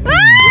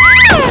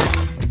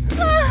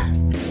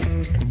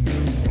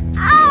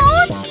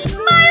 Ouch!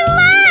 My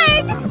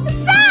leg!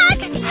 Zach,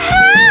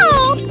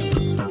 help!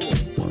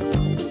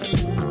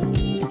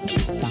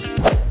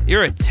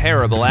 You're a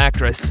terrible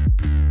actress.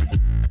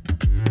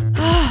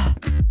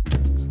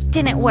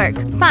 Didn't work.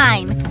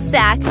 Fine.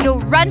 Zach, you'll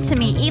run to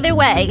me either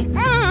way.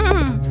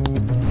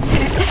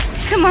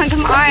 Come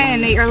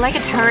on, you're like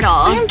a turtle.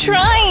 I'm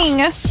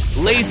trying.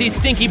 Lazy,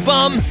 stinky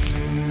bum!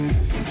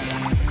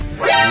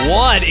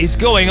 What is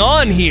going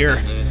on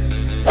here?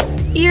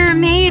 Your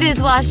maid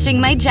is washing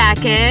my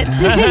jacket.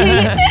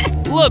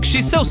 Look,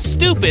 she's so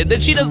stupid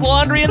that she does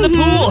laundry in the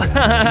pool.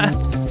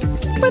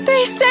 But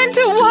they said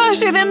to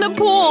wash it in the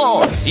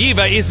pool.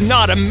 Eva is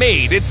not a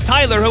maid. It's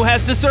Tyler who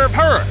has to serve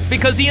her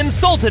because he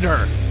insulted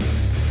her.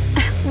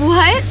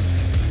 What?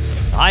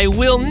 I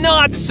will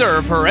not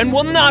serve her and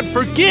will not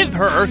forgive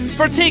her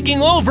for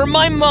taking over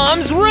my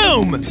mom's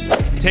room.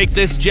 Take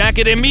this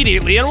jacket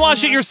immediately and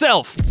wash it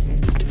yourself.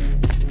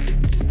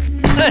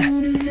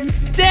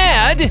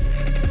 Dad!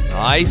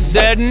 I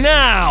said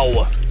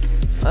now!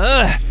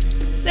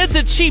 That's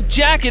a cheap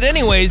jacket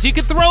anyways, you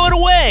could throw it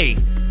away!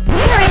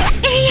 You're an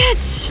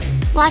idiot!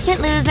 Wash it,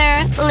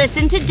 loser.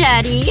 Listen to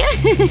Daddy.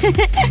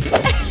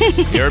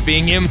 You're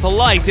being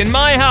impolite in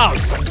my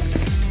house!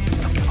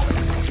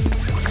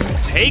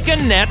 Take a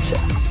net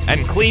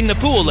and clean the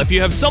pool if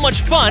you have so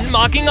much fun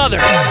mocking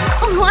others!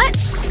 What?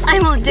 I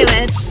won't do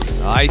it.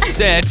 I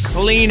said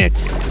clean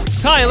it!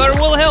 Tyler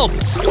will help!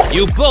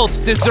 You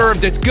both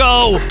deserved it,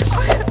 go!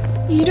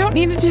 You don't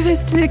need to do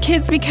this to the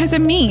kids because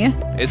of me.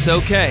 It's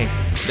okay.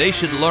 They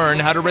should learn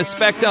how to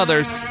respect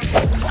others.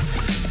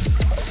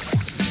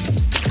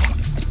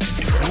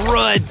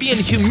 Crud, being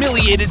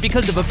humiliated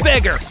because of a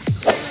beggar.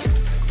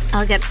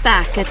 I'll get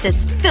back at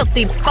this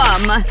filthy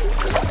bum.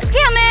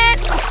 Damn it!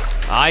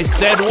 I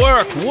said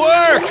work,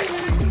 work!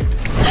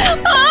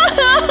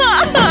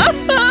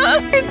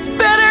 It's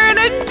better in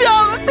a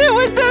dump than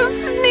with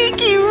those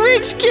sneaky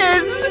rich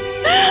kids.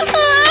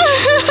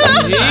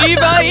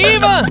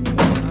 Eva!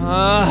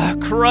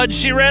 Crud,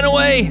 she ran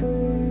away.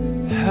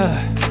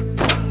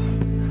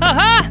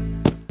 Haha!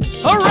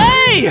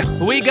 Hooray!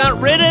 We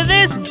got rid of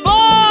this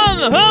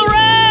bomb!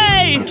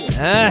 Hooray!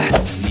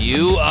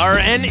 You are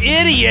an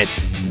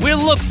idiot!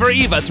 We'll look for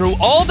Eva through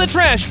all the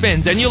trash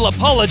bins and you'll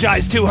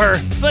apologize to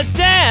her. But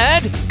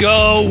Dad,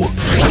 go!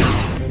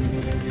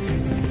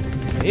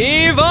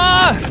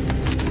 Eva!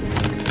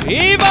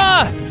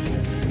 Eva!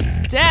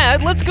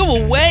 Dad, let's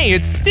go away.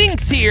 It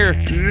stinks here.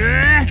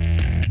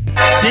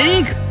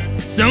 Stink?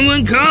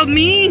 Someone called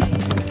me?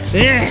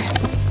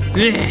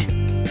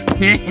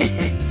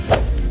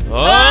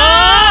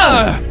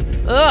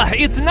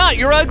 It's not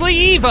your ugly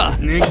Eva.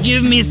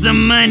 Give me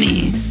some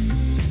money.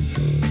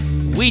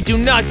 We do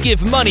not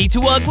give money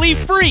to ugly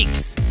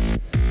freaks.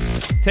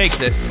 Take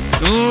this.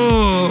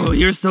 Oh,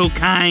 you're so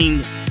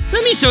kind.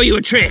 Let me show you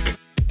a trick.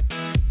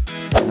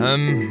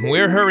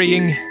 We're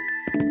hurrying.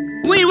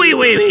 Wait,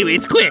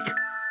 it's quick.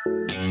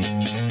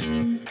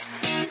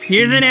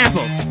 Here's an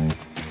apple.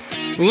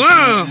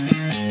 Whoa!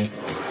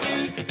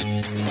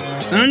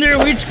 Under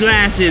which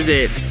glass is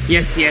it?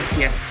 Yes.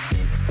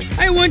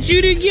 I want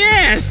you to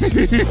guess.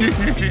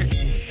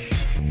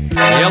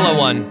 Yellow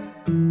one.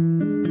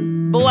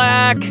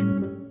 Black.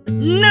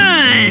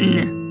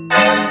 None.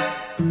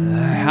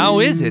 How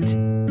is it?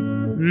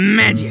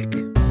 Magic.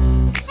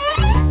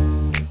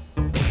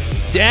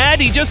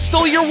 Dad, he just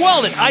stole your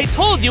wallet. I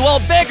told you all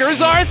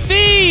beggars are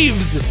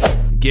thieves.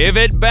 Give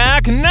it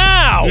back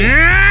now.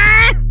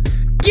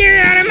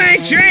 Get out of my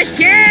trash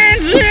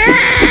cans!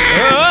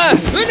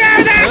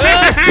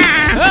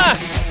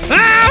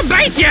 I'll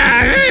bite ya!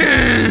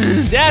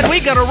 Dad,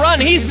 we gotta run.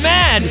 He's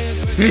mad.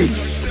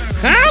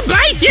 I'll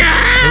bite ya!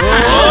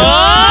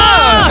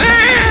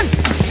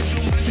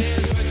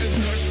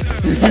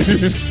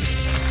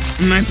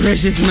 My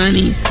precious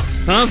money.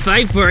 I'll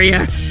fight for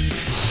ya.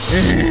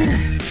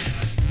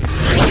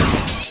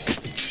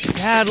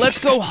 Dad, let's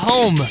go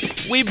home.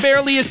 We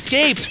barely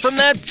escaped from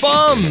that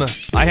bum.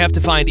 I have to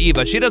find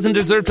Eva. She doesn't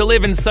deserve to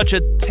live in such a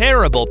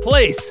terrible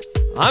place.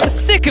 I'm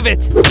sick of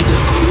it.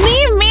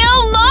 Leave me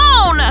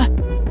alone!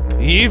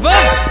 Eva?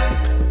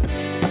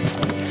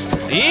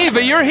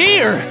 Eva, you're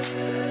here.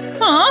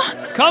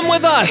 Huh? Come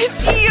with us.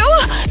 It's you?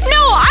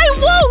 No, I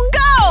won't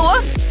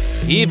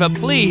go! Eva,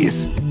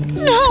 please.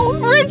 No,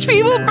 rich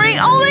people bring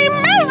only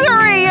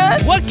misery!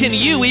 What can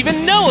you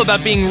even know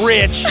about being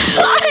rich?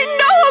 I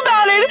know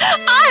about it!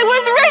 I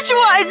was rich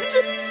once!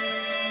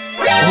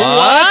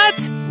 What?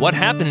 What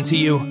happened to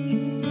you?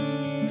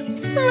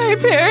 My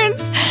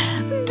parents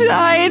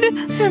died,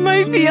 and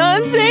my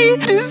fiancé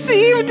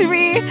deceived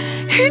me.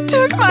 He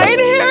took my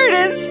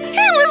inheritance. He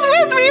was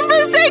with me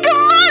for sake of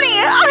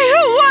money. I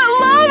don't want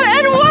love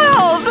and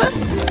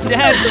wealth.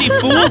 Dad, she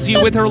fools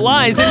you with her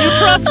lies and you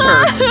trust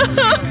her.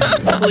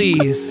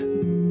 Please,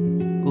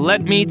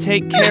 let me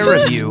take care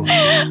of you.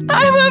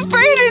 I'm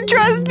afraid to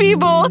trust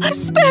people,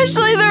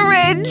 especially the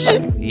rich.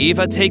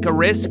 Eva, take a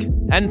risk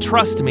and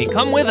trust me.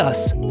 Come with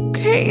us.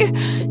 Okay,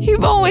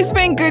 you've always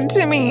been good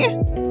to me.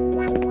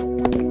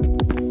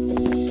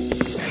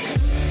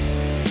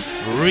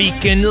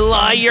 Freaking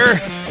liar!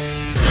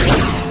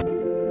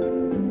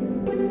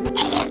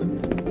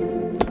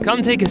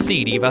 Come take a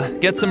seat, Eva.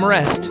 Get some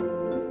rest.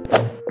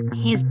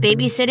 He's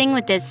babysitting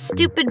with this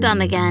stupid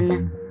bum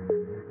again.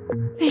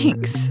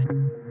 Thanks.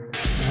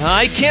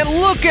 I can't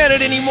look at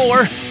it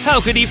anymore!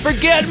 How could he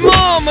forget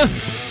Mom?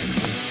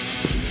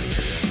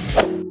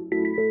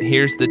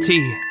 Here's the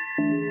tea.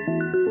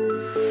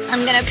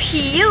 I'm gonna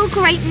puke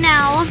right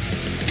now.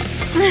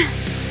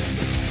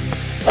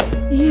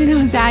 You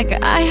know, Zach,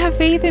 I have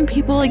faith in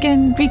people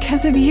again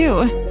because of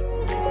you.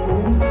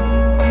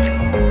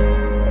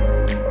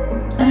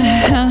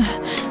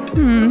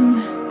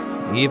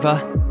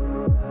 Eva,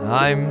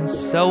 I'm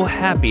so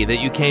happy that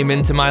you came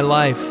into my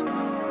life.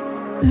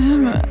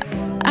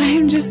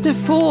 I'm just a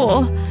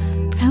fool.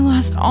 I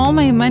lost all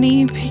my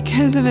money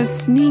because of a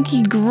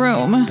sneaky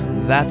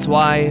groom. That's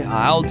why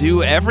I'll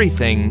do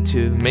everything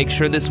to make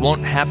sure this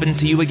won't happen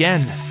to you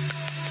again.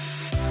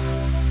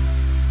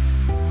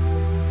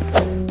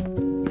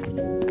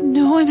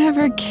 No one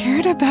ever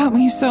cared about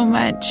me so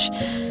much.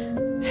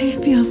 I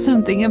feel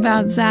something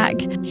about Zach.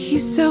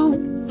 He's so...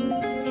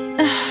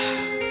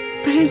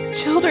 but his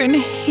children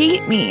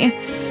hate me.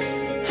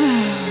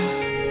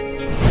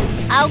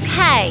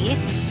 Okay.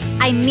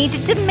 I need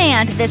to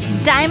demand this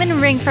diamond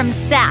ring from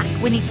Zach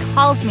when he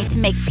calls me to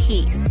make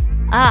peace.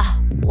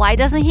 Why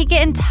doesn't he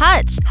get in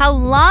touch? How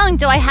long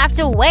do I have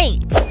to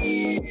wait?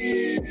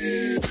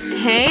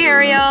 Hey,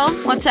 Ariel.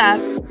 What's up?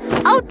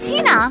 Oh,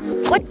 Tina,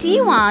 what do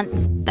you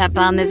want? That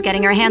bum is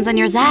getting her hands on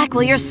your Zach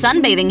while you're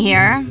sunbathing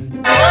here.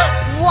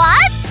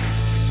 What?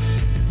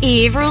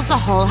 Eve rules the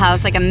whole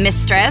house like a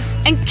mistress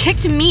and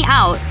kicked me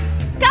out.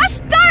 Gosh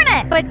darn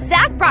it! But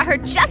Zach brought her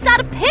just out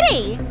of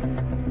pity.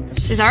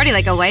 She's already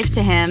like a wife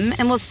to him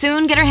and will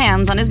soon get her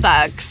hands on his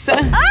bucks.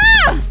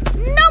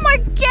 No more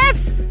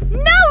gifts!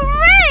 No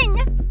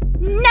ring!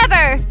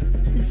 Never!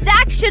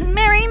 Zach should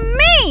marry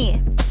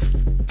me!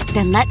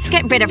 Then let's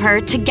get rid of her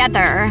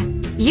together.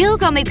 You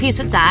go make peace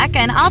with Zach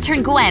and I'll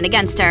turn Gwen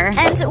against her.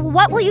 And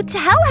what will you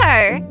tell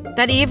her?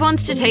 That Eve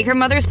wants to take her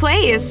mother's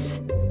place.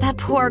 That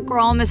poor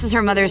girl misses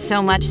her mother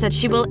so much that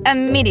she will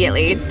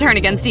immediately turn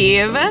against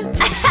Eve.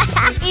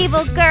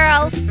 Evil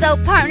girl, so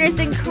partners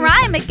in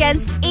crime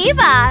against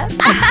Eva.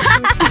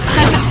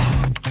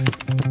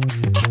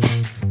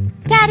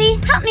 Daddy,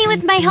 help me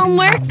with my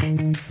homework.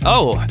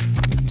 Oh,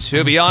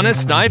 to be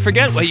honest, I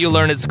forget what you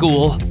learn at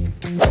school.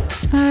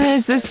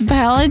 Is this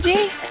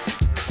biology?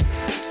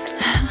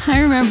 I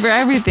remember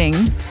everything.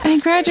 I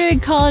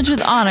graduated college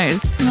with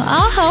honors.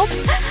 I'll help.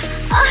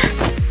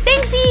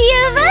 Thanks,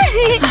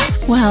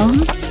 Eve. Well,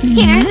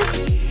 Here.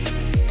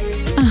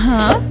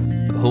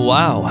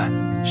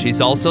 Wow, she's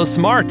also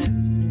smart.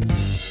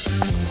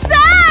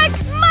 Zach,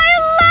 my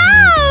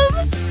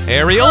love!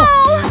 Ariel?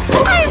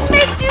 Oh, I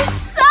missed you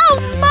so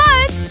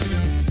much!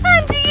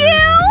 And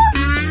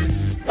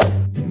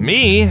you?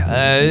 Me?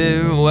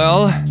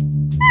 Well...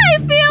 I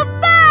feel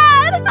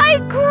bad! I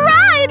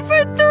cried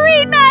for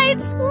 3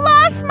 nights!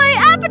 Lost my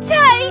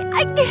appetite!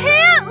 I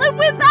can't live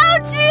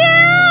without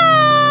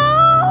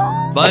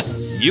you! But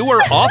you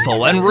were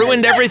awful and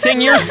ruined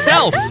everything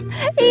yourself!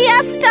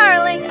 Yes,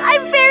 darling,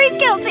 I'm very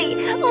guilty.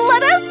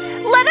 Let us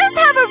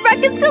have a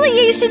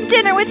reconciliation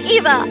dinner with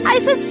Eva. I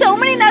said so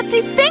many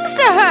nasty things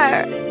to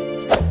her.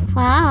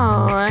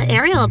 Wow,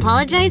 Ariel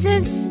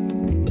apologizes?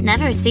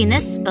 Never seen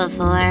this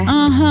before.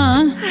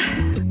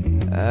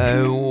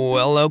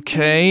 Well,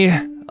 okay.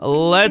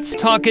 Let's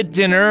talk at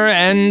dinner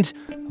and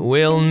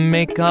we'll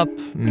make up,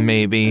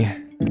 maybe.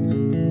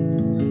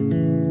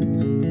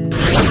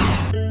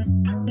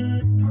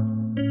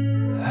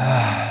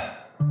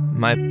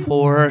 My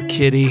poor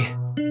kitty.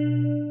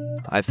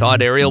 I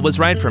thought Ariel was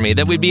right for me,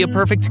 that we'd be a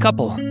perfect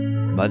couple.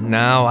 But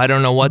now I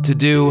don't know what to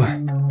do.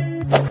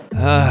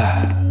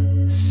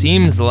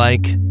 Seems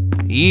like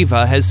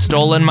Eva has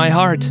stolen my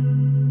heart.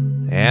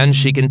 And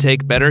she can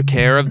take better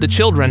care of the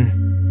children.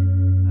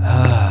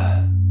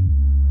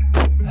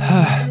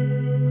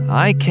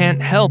 I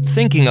can't help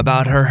thinking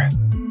about her.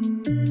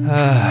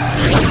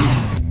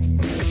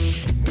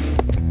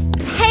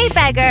 Hey,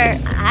 beggar.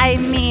 I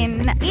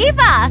mean,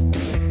 Eva.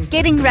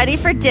 Getting ready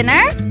for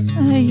dinner?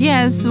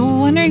 Yes,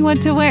 wondering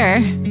what to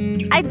wear.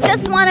 I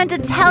just wanted to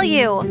tell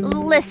you.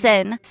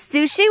 Listen,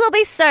 sushi will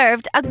be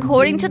served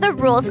according to the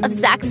rules of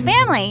Zach's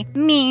family.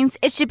 Means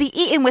it should be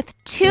eaten with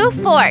 2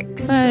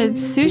 forks. But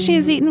sushi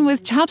is eaten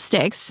with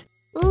chopsticks.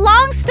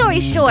 Long story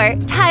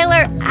short,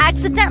 Tyler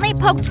accidentally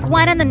poked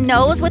Gwen in the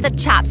nose with a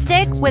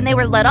chopstick when they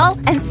were little,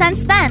 and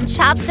since then,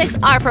 chopsticks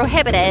are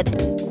prohibited.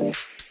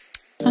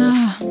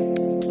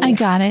 I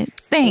got it.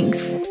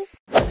 Thanks.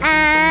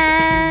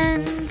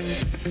 And...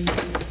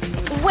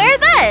 wear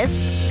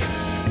this!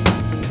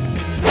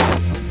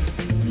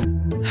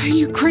 Are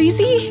you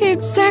crazy?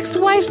 It's Zach's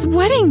wife's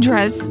wedding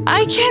dress.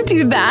 I can't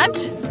do that.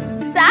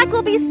 Zach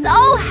will be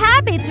so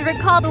happy to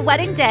recall the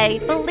wedding day.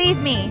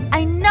 Believe me,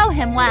 I know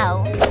him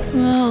well.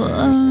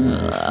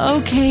 Well,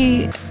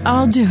 okay,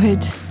 I'll do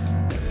it.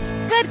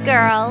 Good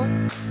girl.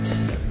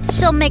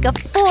 She'll make a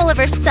fool of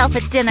herself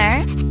at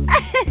dinner.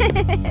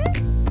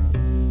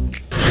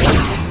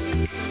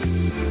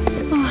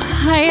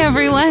 Hi,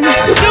 everyone.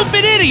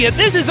 Stupid idiot!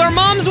 This is our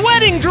mom's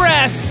wedding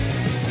dress!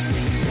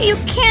 You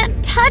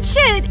can't touch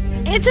it.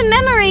 It's a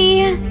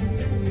memory.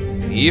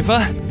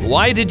 Eva,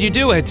 why did you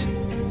do it?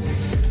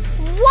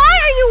 Why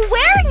are you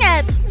wearing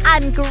it?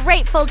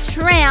 Ungrateful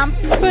tramp.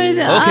 But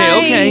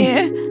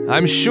Okay.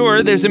 I'm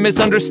sure there's a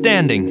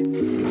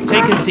misunderstanding.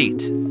 Take a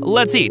seat.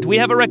 Let's eat. We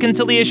have a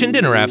reconciliation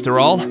dinner after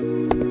all.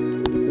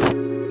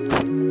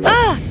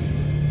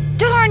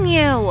 Darn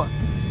you.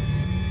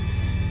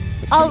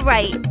 All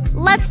right,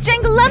 let's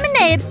drink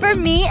lemonade for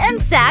me and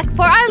Zach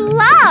for our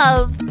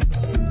love.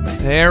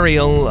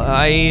 Ariel,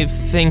 I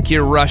think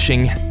you're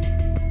rushing.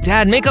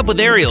 Dad, make up with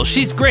Ariel.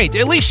 She's great.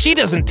 At least she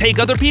doesn't take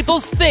other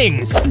people's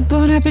things.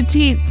 Bon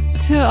appetit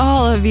to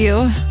all of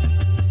you.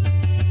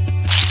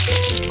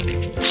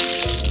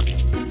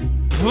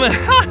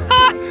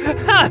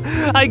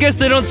 I guess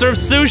they don't serve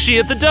sushi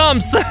at the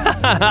dumps.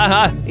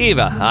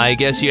 Eva, I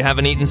guess you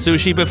haven't eaten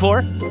sushi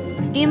before?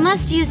 You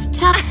must use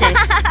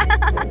chopsticks.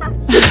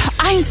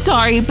 I'm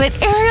sorry, but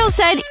Ariel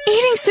said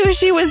eating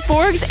sushi with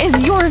forks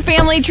is your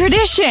family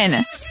tradition.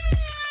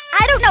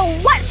 I don't know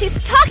what she's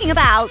talking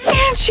about.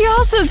 And she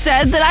also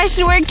said that I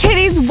should wear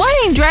Kitty's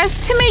wedding dress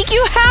to make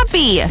you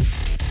happy.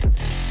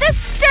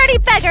 This dirty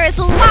beggar is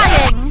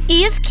lying.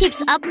 Eve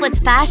keeps up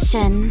with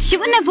fashion. She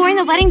wouldn't have worn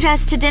the wedding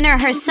dress to dinner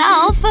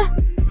herself.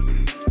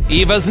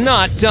 Eva's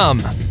not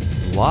dumb.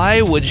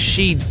 Why would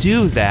she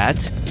do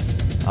that?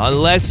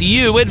 Unless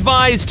you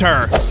advised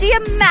her. She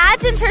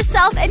imagined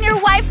herself in your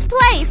wife's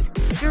place.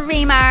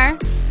 Dreamer.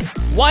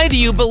 Why do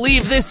you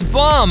believe this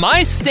bum?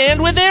 I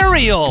stand with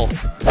Ariel.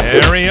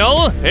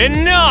 Ariel,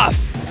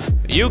 enough!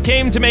 You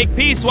came to make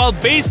peace while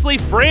basely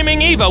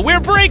framing Eva. We're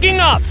breaking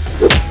up!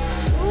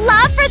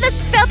 Love for this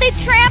filthy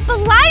tramp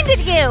blinded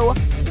you.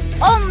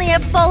 Only a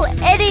full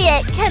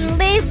idiot can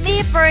leave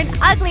me for an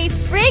ugly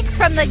freak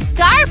from the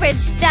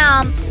garbage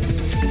dump.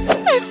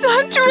 It's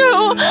not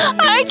true.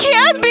 I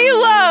can't be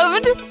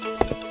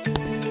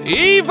loved.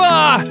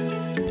 Eva!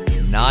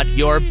 Not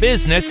your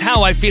business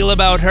how I feel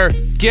about her.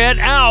 Get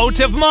out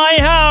of my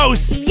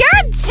house! You're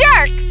a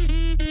jerk!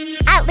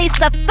 At least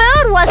the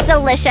food was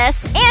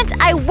delicious, and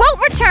I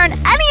won't return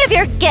any of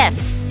your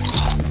gifts.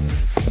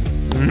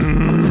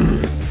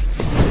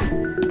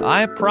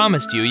 I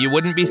promised you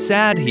wouldn't be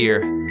sad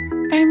here.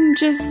 I'm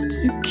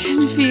just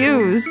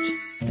confused.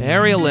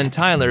 Ariel and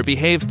Tyler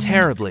behaved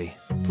terribly.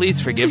 Please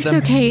forgive them.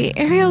 It's okay.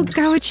 Ariel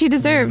got what she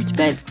deserved,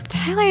 but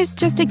Tyler's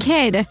just a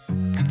kid.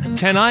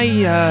 Can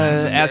I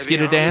ask you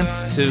to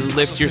dance to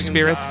lift your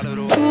spirit?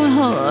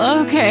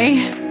 Well,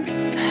 okay.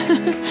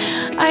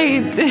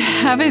 I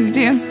haven't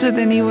danced with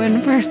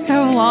anyone for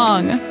so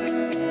long.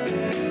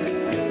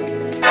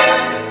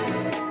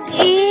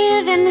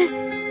 Eve and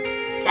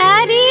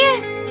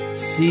Daddy?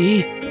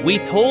 See? We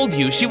told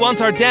you she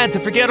wants our dad to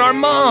forget our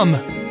mom. No!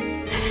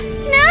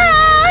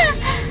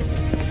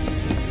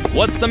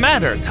 What's the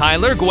matter,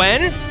 Tyler,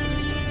 Gwen?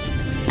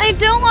 I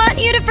don't want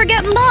you to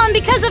forget Mom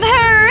because of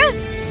her.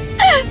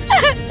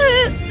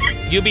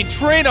 You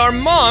betrayed our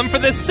mom for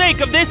the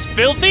sake of this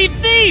filthy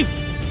thief!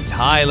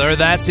 Tyler,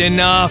 that's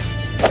enough.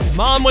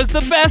 Mom was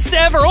the best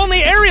ever.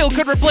 Only Ariel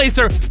could replace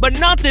her, but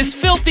not this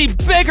filthy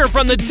beggar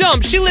from the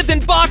dump. She lived in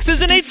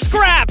boxes and ate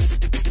scraps.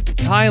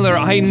 Tyler,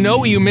 I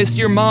know you missed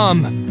your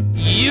mom.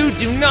 You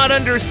do not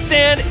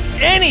understand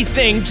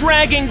anything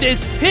dragging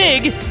this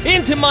pig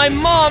into my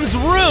mom's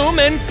room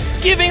and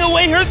giving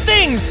away her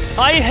things.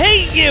 I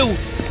hate you.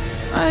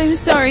 I'm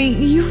sorry.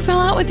 You fell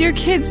out with your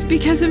kids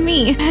because of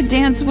me. That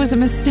dance was a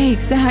mistake,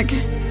 Zach.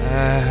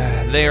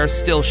 They are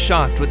still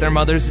shocked with their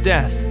mother's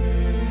death.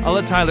 I'll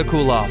let Tyler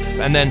cool off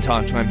and then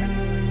talk to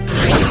him.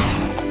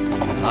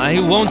 I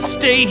won't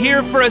stay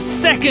here for a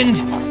second.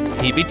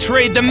 He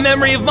betrayed the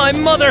memory of my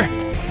mother.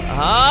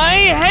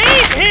 I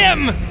hate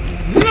him!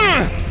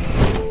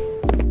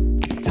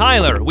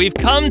 Tyler, we've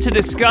come to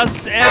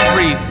discuss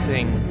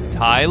everything.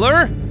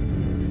 Tyler?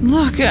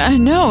 Look, a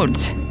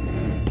note.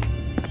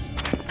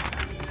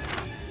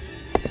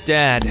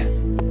 Dad,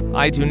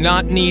 I do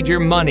not need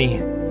your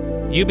money.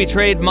 You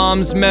betrayed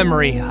Mom's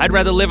memory. I'd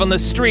rather live on the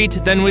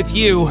street than with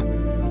you.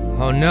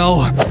 Oh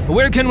no,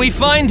 where can we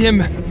find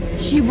him?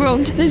 He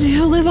wrote that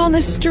he'll live on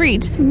the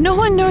street. No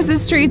one knows the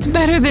streets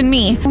better than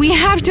me. We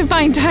have to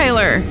find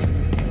Tyler.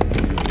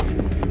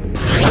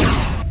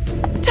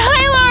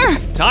 Tyler!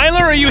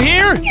 Tyler, are you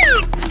here?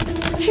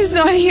 He's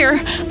not here.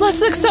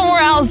 Let's look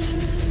somewhere else.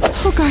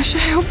 Oh gosh, I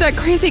hope that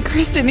crazy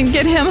Chris didn't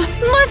get him.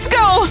 Let's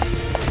go!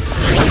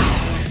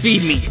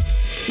 Feed me.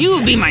 You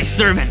will be my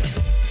servant.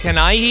 Can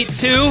I eat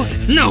too?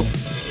 No,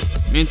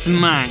 it's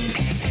mine.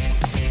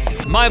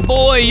 My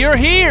boy, you're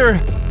here!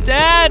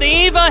 Dad,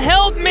 Eva,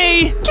 help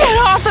me! Get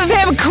off of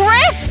him,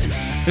 Chris!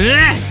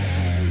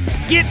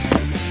 Get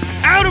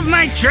out of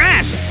my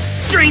trash,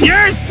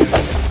 strangers!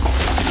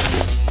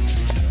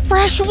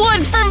 Fresh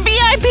wood from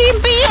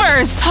VIP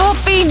Beavers! I'll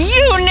feed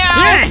you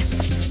now!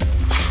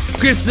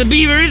 Chris the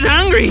Beaver is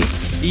hungry!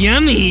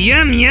 Yummy,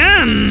 yum,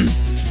 yum!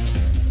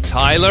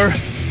 Tyler,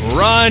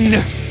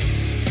 run!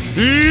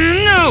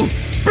 No!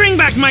 Bring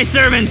back my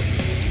servant!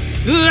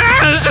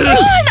 Run!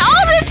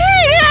 I'll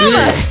detain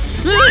him!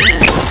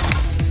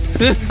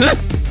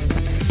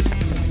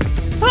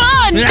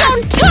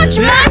 Don't touch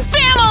my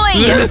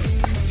family!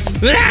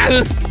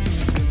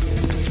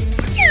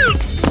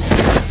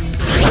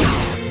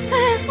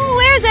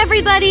 Where's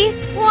everybody?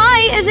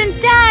 Why isn't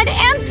Dad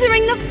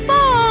answering the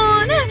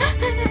phone?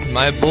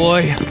 My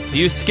boy,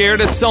 you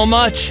scared us so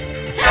much.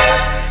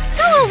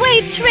 Go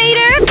away,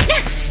 traitor!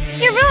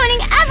 You're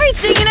ruining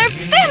everything in our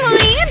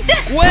family!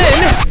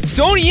 Gwen,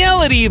 don't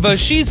yell at Eva,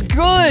 she's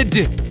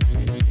good!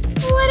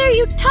 What are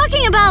you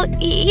talking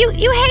about? You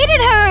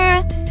hated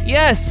her!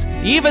 Yes,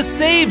 Eva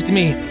saved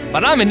me,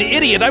 but I'm an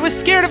idiot. I was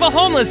scared of a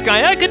homeless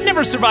guy. I could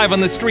never survive on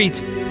the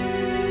street.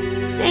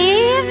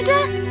 Saved?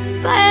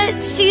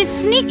 But she's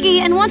sneaky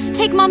and wants to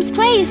take Mom's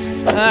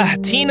place.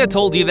 Tina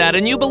told you that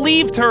and you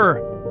believed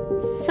her.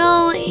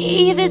 So,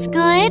 Eve is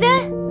good?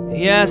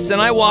 Yes,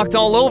 and I walked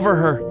all over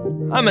her.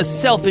 I'm a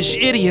selfish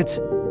idiot.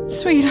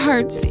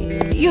 Sweethearts,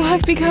 you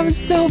have become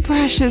so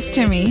precious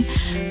to me.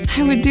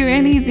 I would do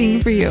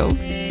anything for you,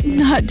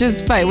 not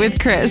just fight with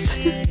Chris.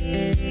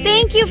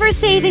 Thank you for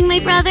saving my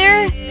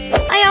brother.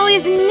 I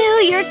always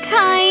knew you're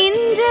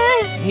kind.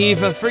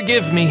 Eva,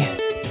 forgive me.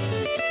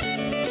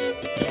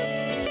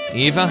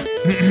 Eva?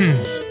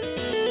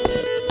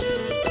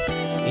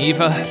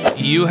 Eva,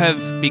 you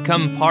have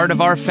become part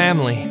of our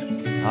family.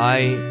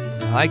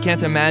 I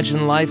can't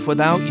imagine life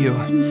without you.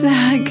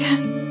 Zach.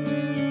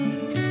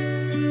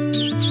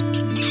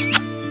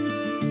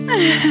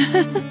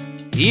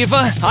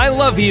 Eva, I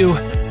love you.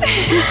 Yay!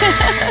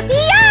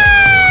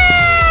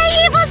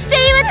 Eve will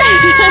stay with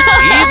us!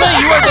 Eva,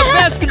 you are the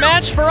best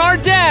match for our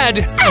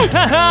dad!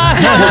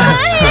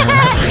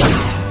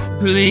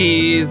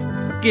 Please,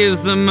 give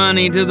some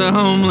money to the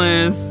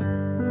homeless.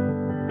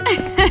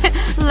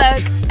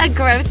 Look, a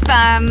gross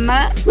bum.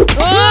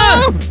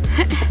 Oh!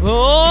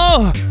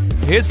 Oh!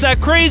 It's that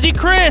crazy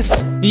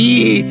Chris!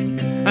 Eat!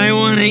 I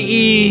wanna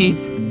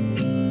eat!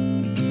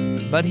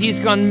 But he's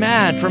gone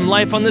mad from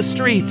life on the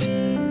street.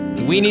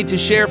 We need to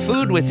share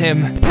food with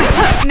him.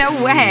 No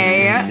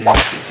way.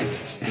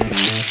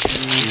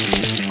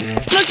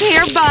 Look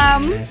here,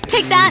 bum.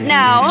 Take that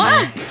now.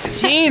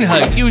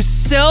 Tina, you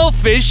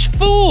selfish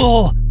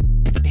fool!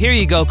 Here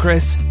you go,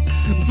 Chris.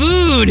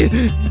 Food!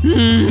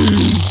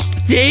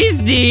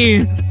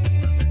 Tasty!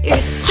 You're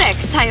sick,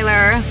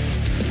 Tyler.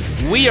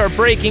 We are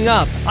breaking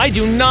up. I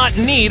do not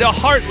need a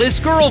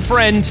heartless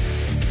girlfriend.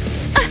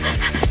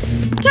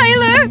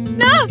 Tyler,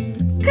 no!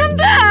 Come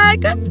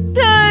back!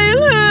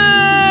 Tyler!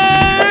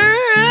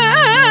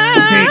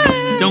 Hey,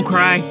 don't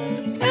cry.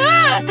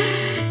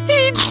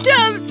 He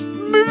dumped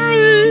me.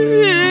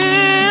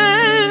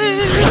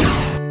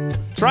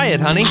 Try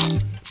it, honey.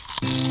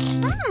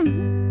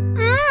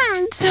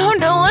 So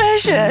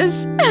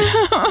delicious.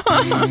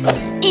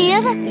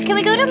 Eve, can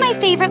we go to my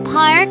favorite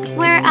park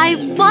where I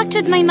walked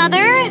with my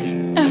mother?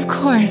 Of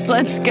course,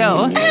 let's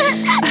go.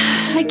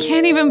 I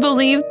can't even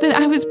believe that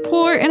I was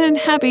poor and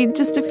unhappy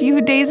just a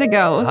few days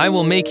ago. I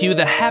will make you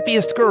the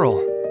happiest girl.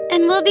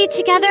 And we'll be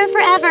together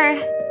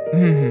forever.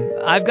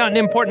 I've got an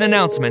important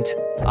announcement.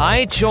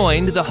 I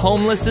joined the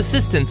Homeless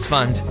Assistance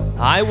Fund.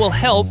 I will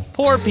help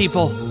poor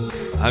people.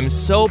 I'm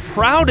so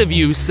proud of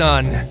you,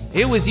 son.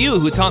 It was you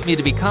who taught me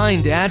to be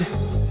kind, Dad.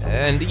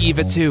 And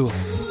Eva, too.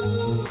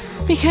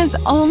 Because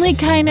only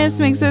kindness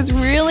makes us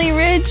really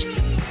rich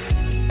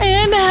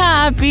and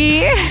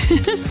happy.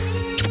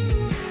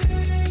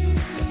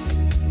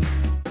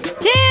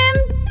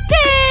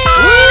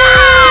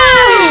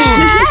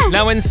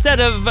 Now, instead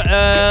of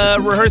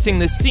rehearsing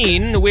the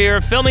scene,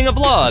 we're filming a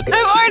vlog. I've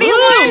already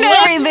learned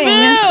everything.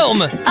 Let's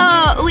film!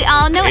 Oh, we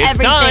all know It's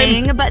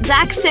everything, time. but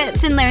Zach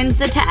sits and learns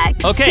the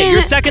text. Okay,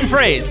 your second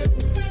phrase.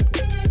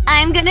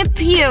 I'm gonna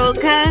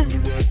puke.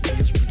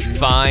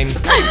 Fine. Did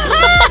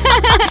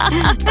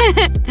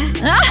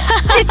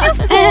you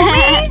fool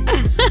me?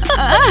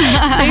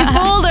 They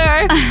pulled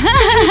her.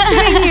 Who's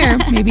sitting here?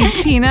 Maybe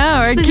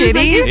Tina or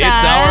Kitty?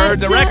 It's our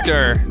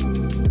director.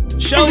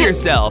 Show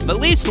yourself at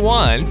least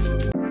once.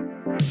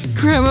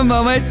 Grandma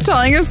moment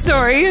telling a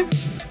story.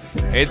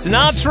 It's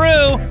not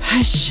true.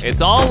 Hush.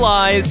 It's all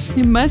lies.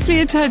 It must be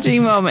a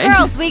touching moment.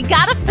 Girls, we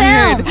gotta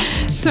Weird.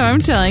 film. So I'm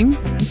telling,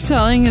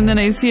 and then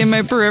I see in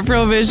my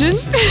peripheral vision,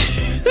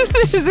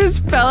 there's this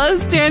fella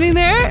standing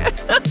there. And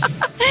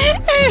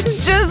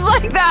just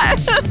like that.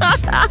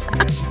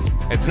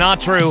 It's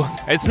not true.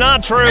 It's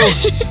not true.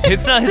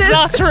 It's not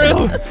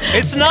true.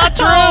 It's not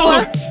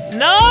true.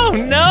 No.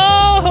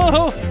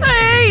 I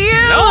hate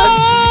you.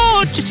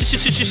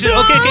 No.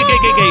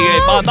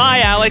 Okay.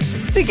 Bye, Alex.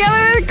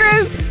 Together with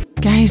Chris.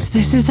 Guys,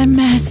 this is a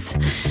mess.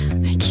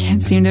 I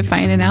can't seem to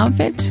find an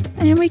outfit,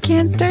 and we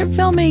can't start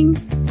filming.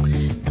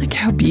 Look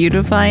how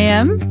beautiful I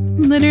am.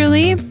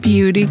 Literally,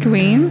 beauty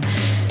queen.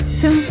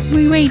 So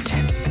we wait.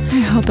 I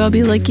hope I'll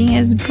be looking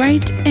as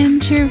bright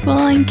and cheerful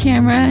on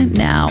camera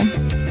now.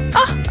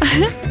 Oh!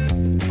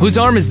 Whose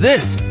arm is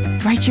this?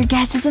 Write your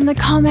guesses in the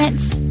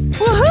comments.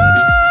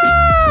 Woohoo!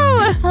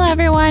 Hello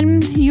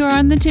everyone, you're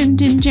on the Tin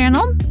Tin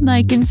channel.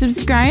 Like and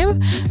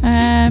subscribe.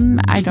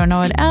 I don't know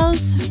what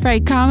else.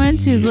 Write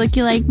comments. Whose look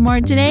you like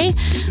more today?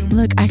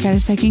 Look, I got a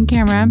second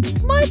camera.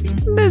 What?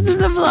 This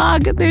is a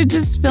vlog. They're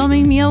just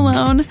filming me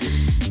alone.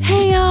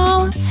 Hey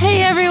y'all.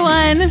 Hey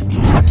everyone.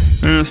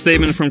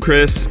 Statement from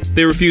Chris.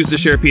 They refused to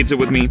share pizza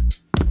with me.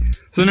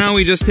 So now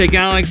we just take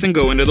Alex and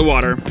go into the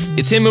water.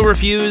 It's him who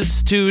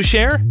refused to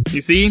share?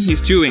 You see? He's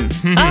chewing.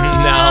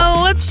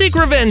 Now, let's take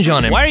revenge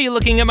on him. Why are you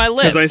looking at my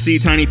lips? Because I see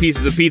tiny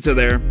pieces of pizza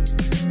there.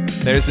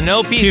 There's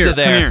no pizza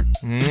there.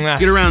 Come here.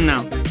 Get around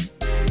now.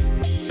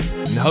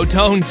 No,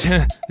 don't.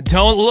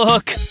 Don't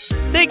look.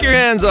 Take your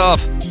hands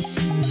off.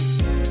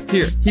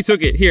 Here, he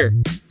took it. Here.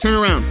 Turn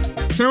around.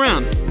 Turn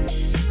around.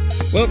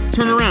 Well,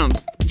 turn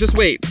around. Just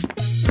wait.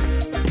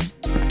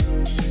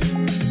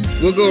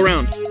 We'll go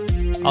around.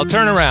 I'll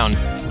turn around.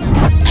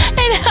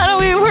 And how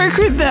do we work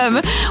with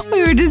them?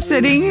 We were just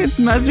sitting. It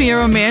must be a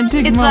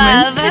romantic moment.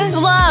 love. It's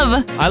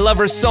love. I love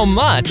her so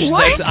much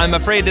What? that I'm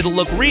afraid it'll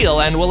look real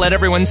and will let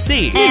everyone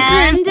see.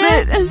 And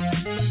That- then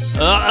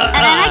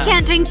I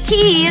can't drink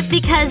tea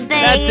because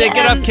they. That's it,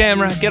 get off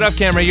camera. Get off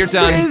camera, you're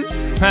done.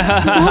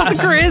 Both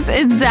Chris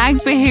and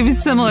Zach behave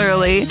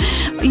similarly.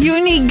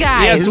 Unique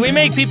guys. Yes, we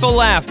make people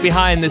laugh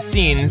behind the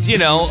scenes, you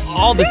know,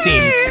 all the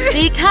scenes.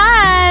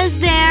 Because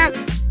they're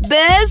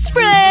best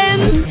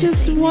friends.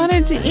 Just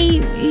wanted to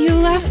eat. You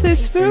left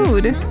this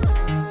food.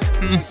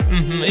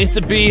 It's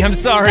a bee, I'm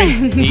sorry.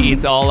 He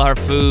eats all our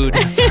food.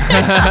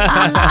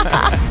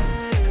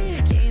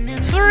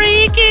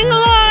 Freaking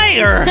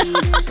liar!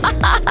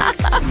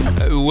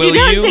 Will You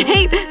don't you?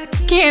 say.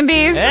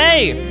 Candies.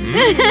 Hey!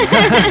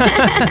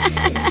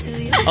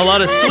 A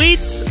lot of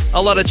sweets,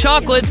 a lot of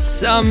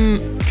chocolates, Come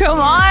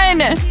on.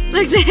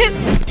 Looks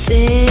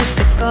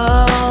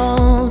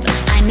difficult.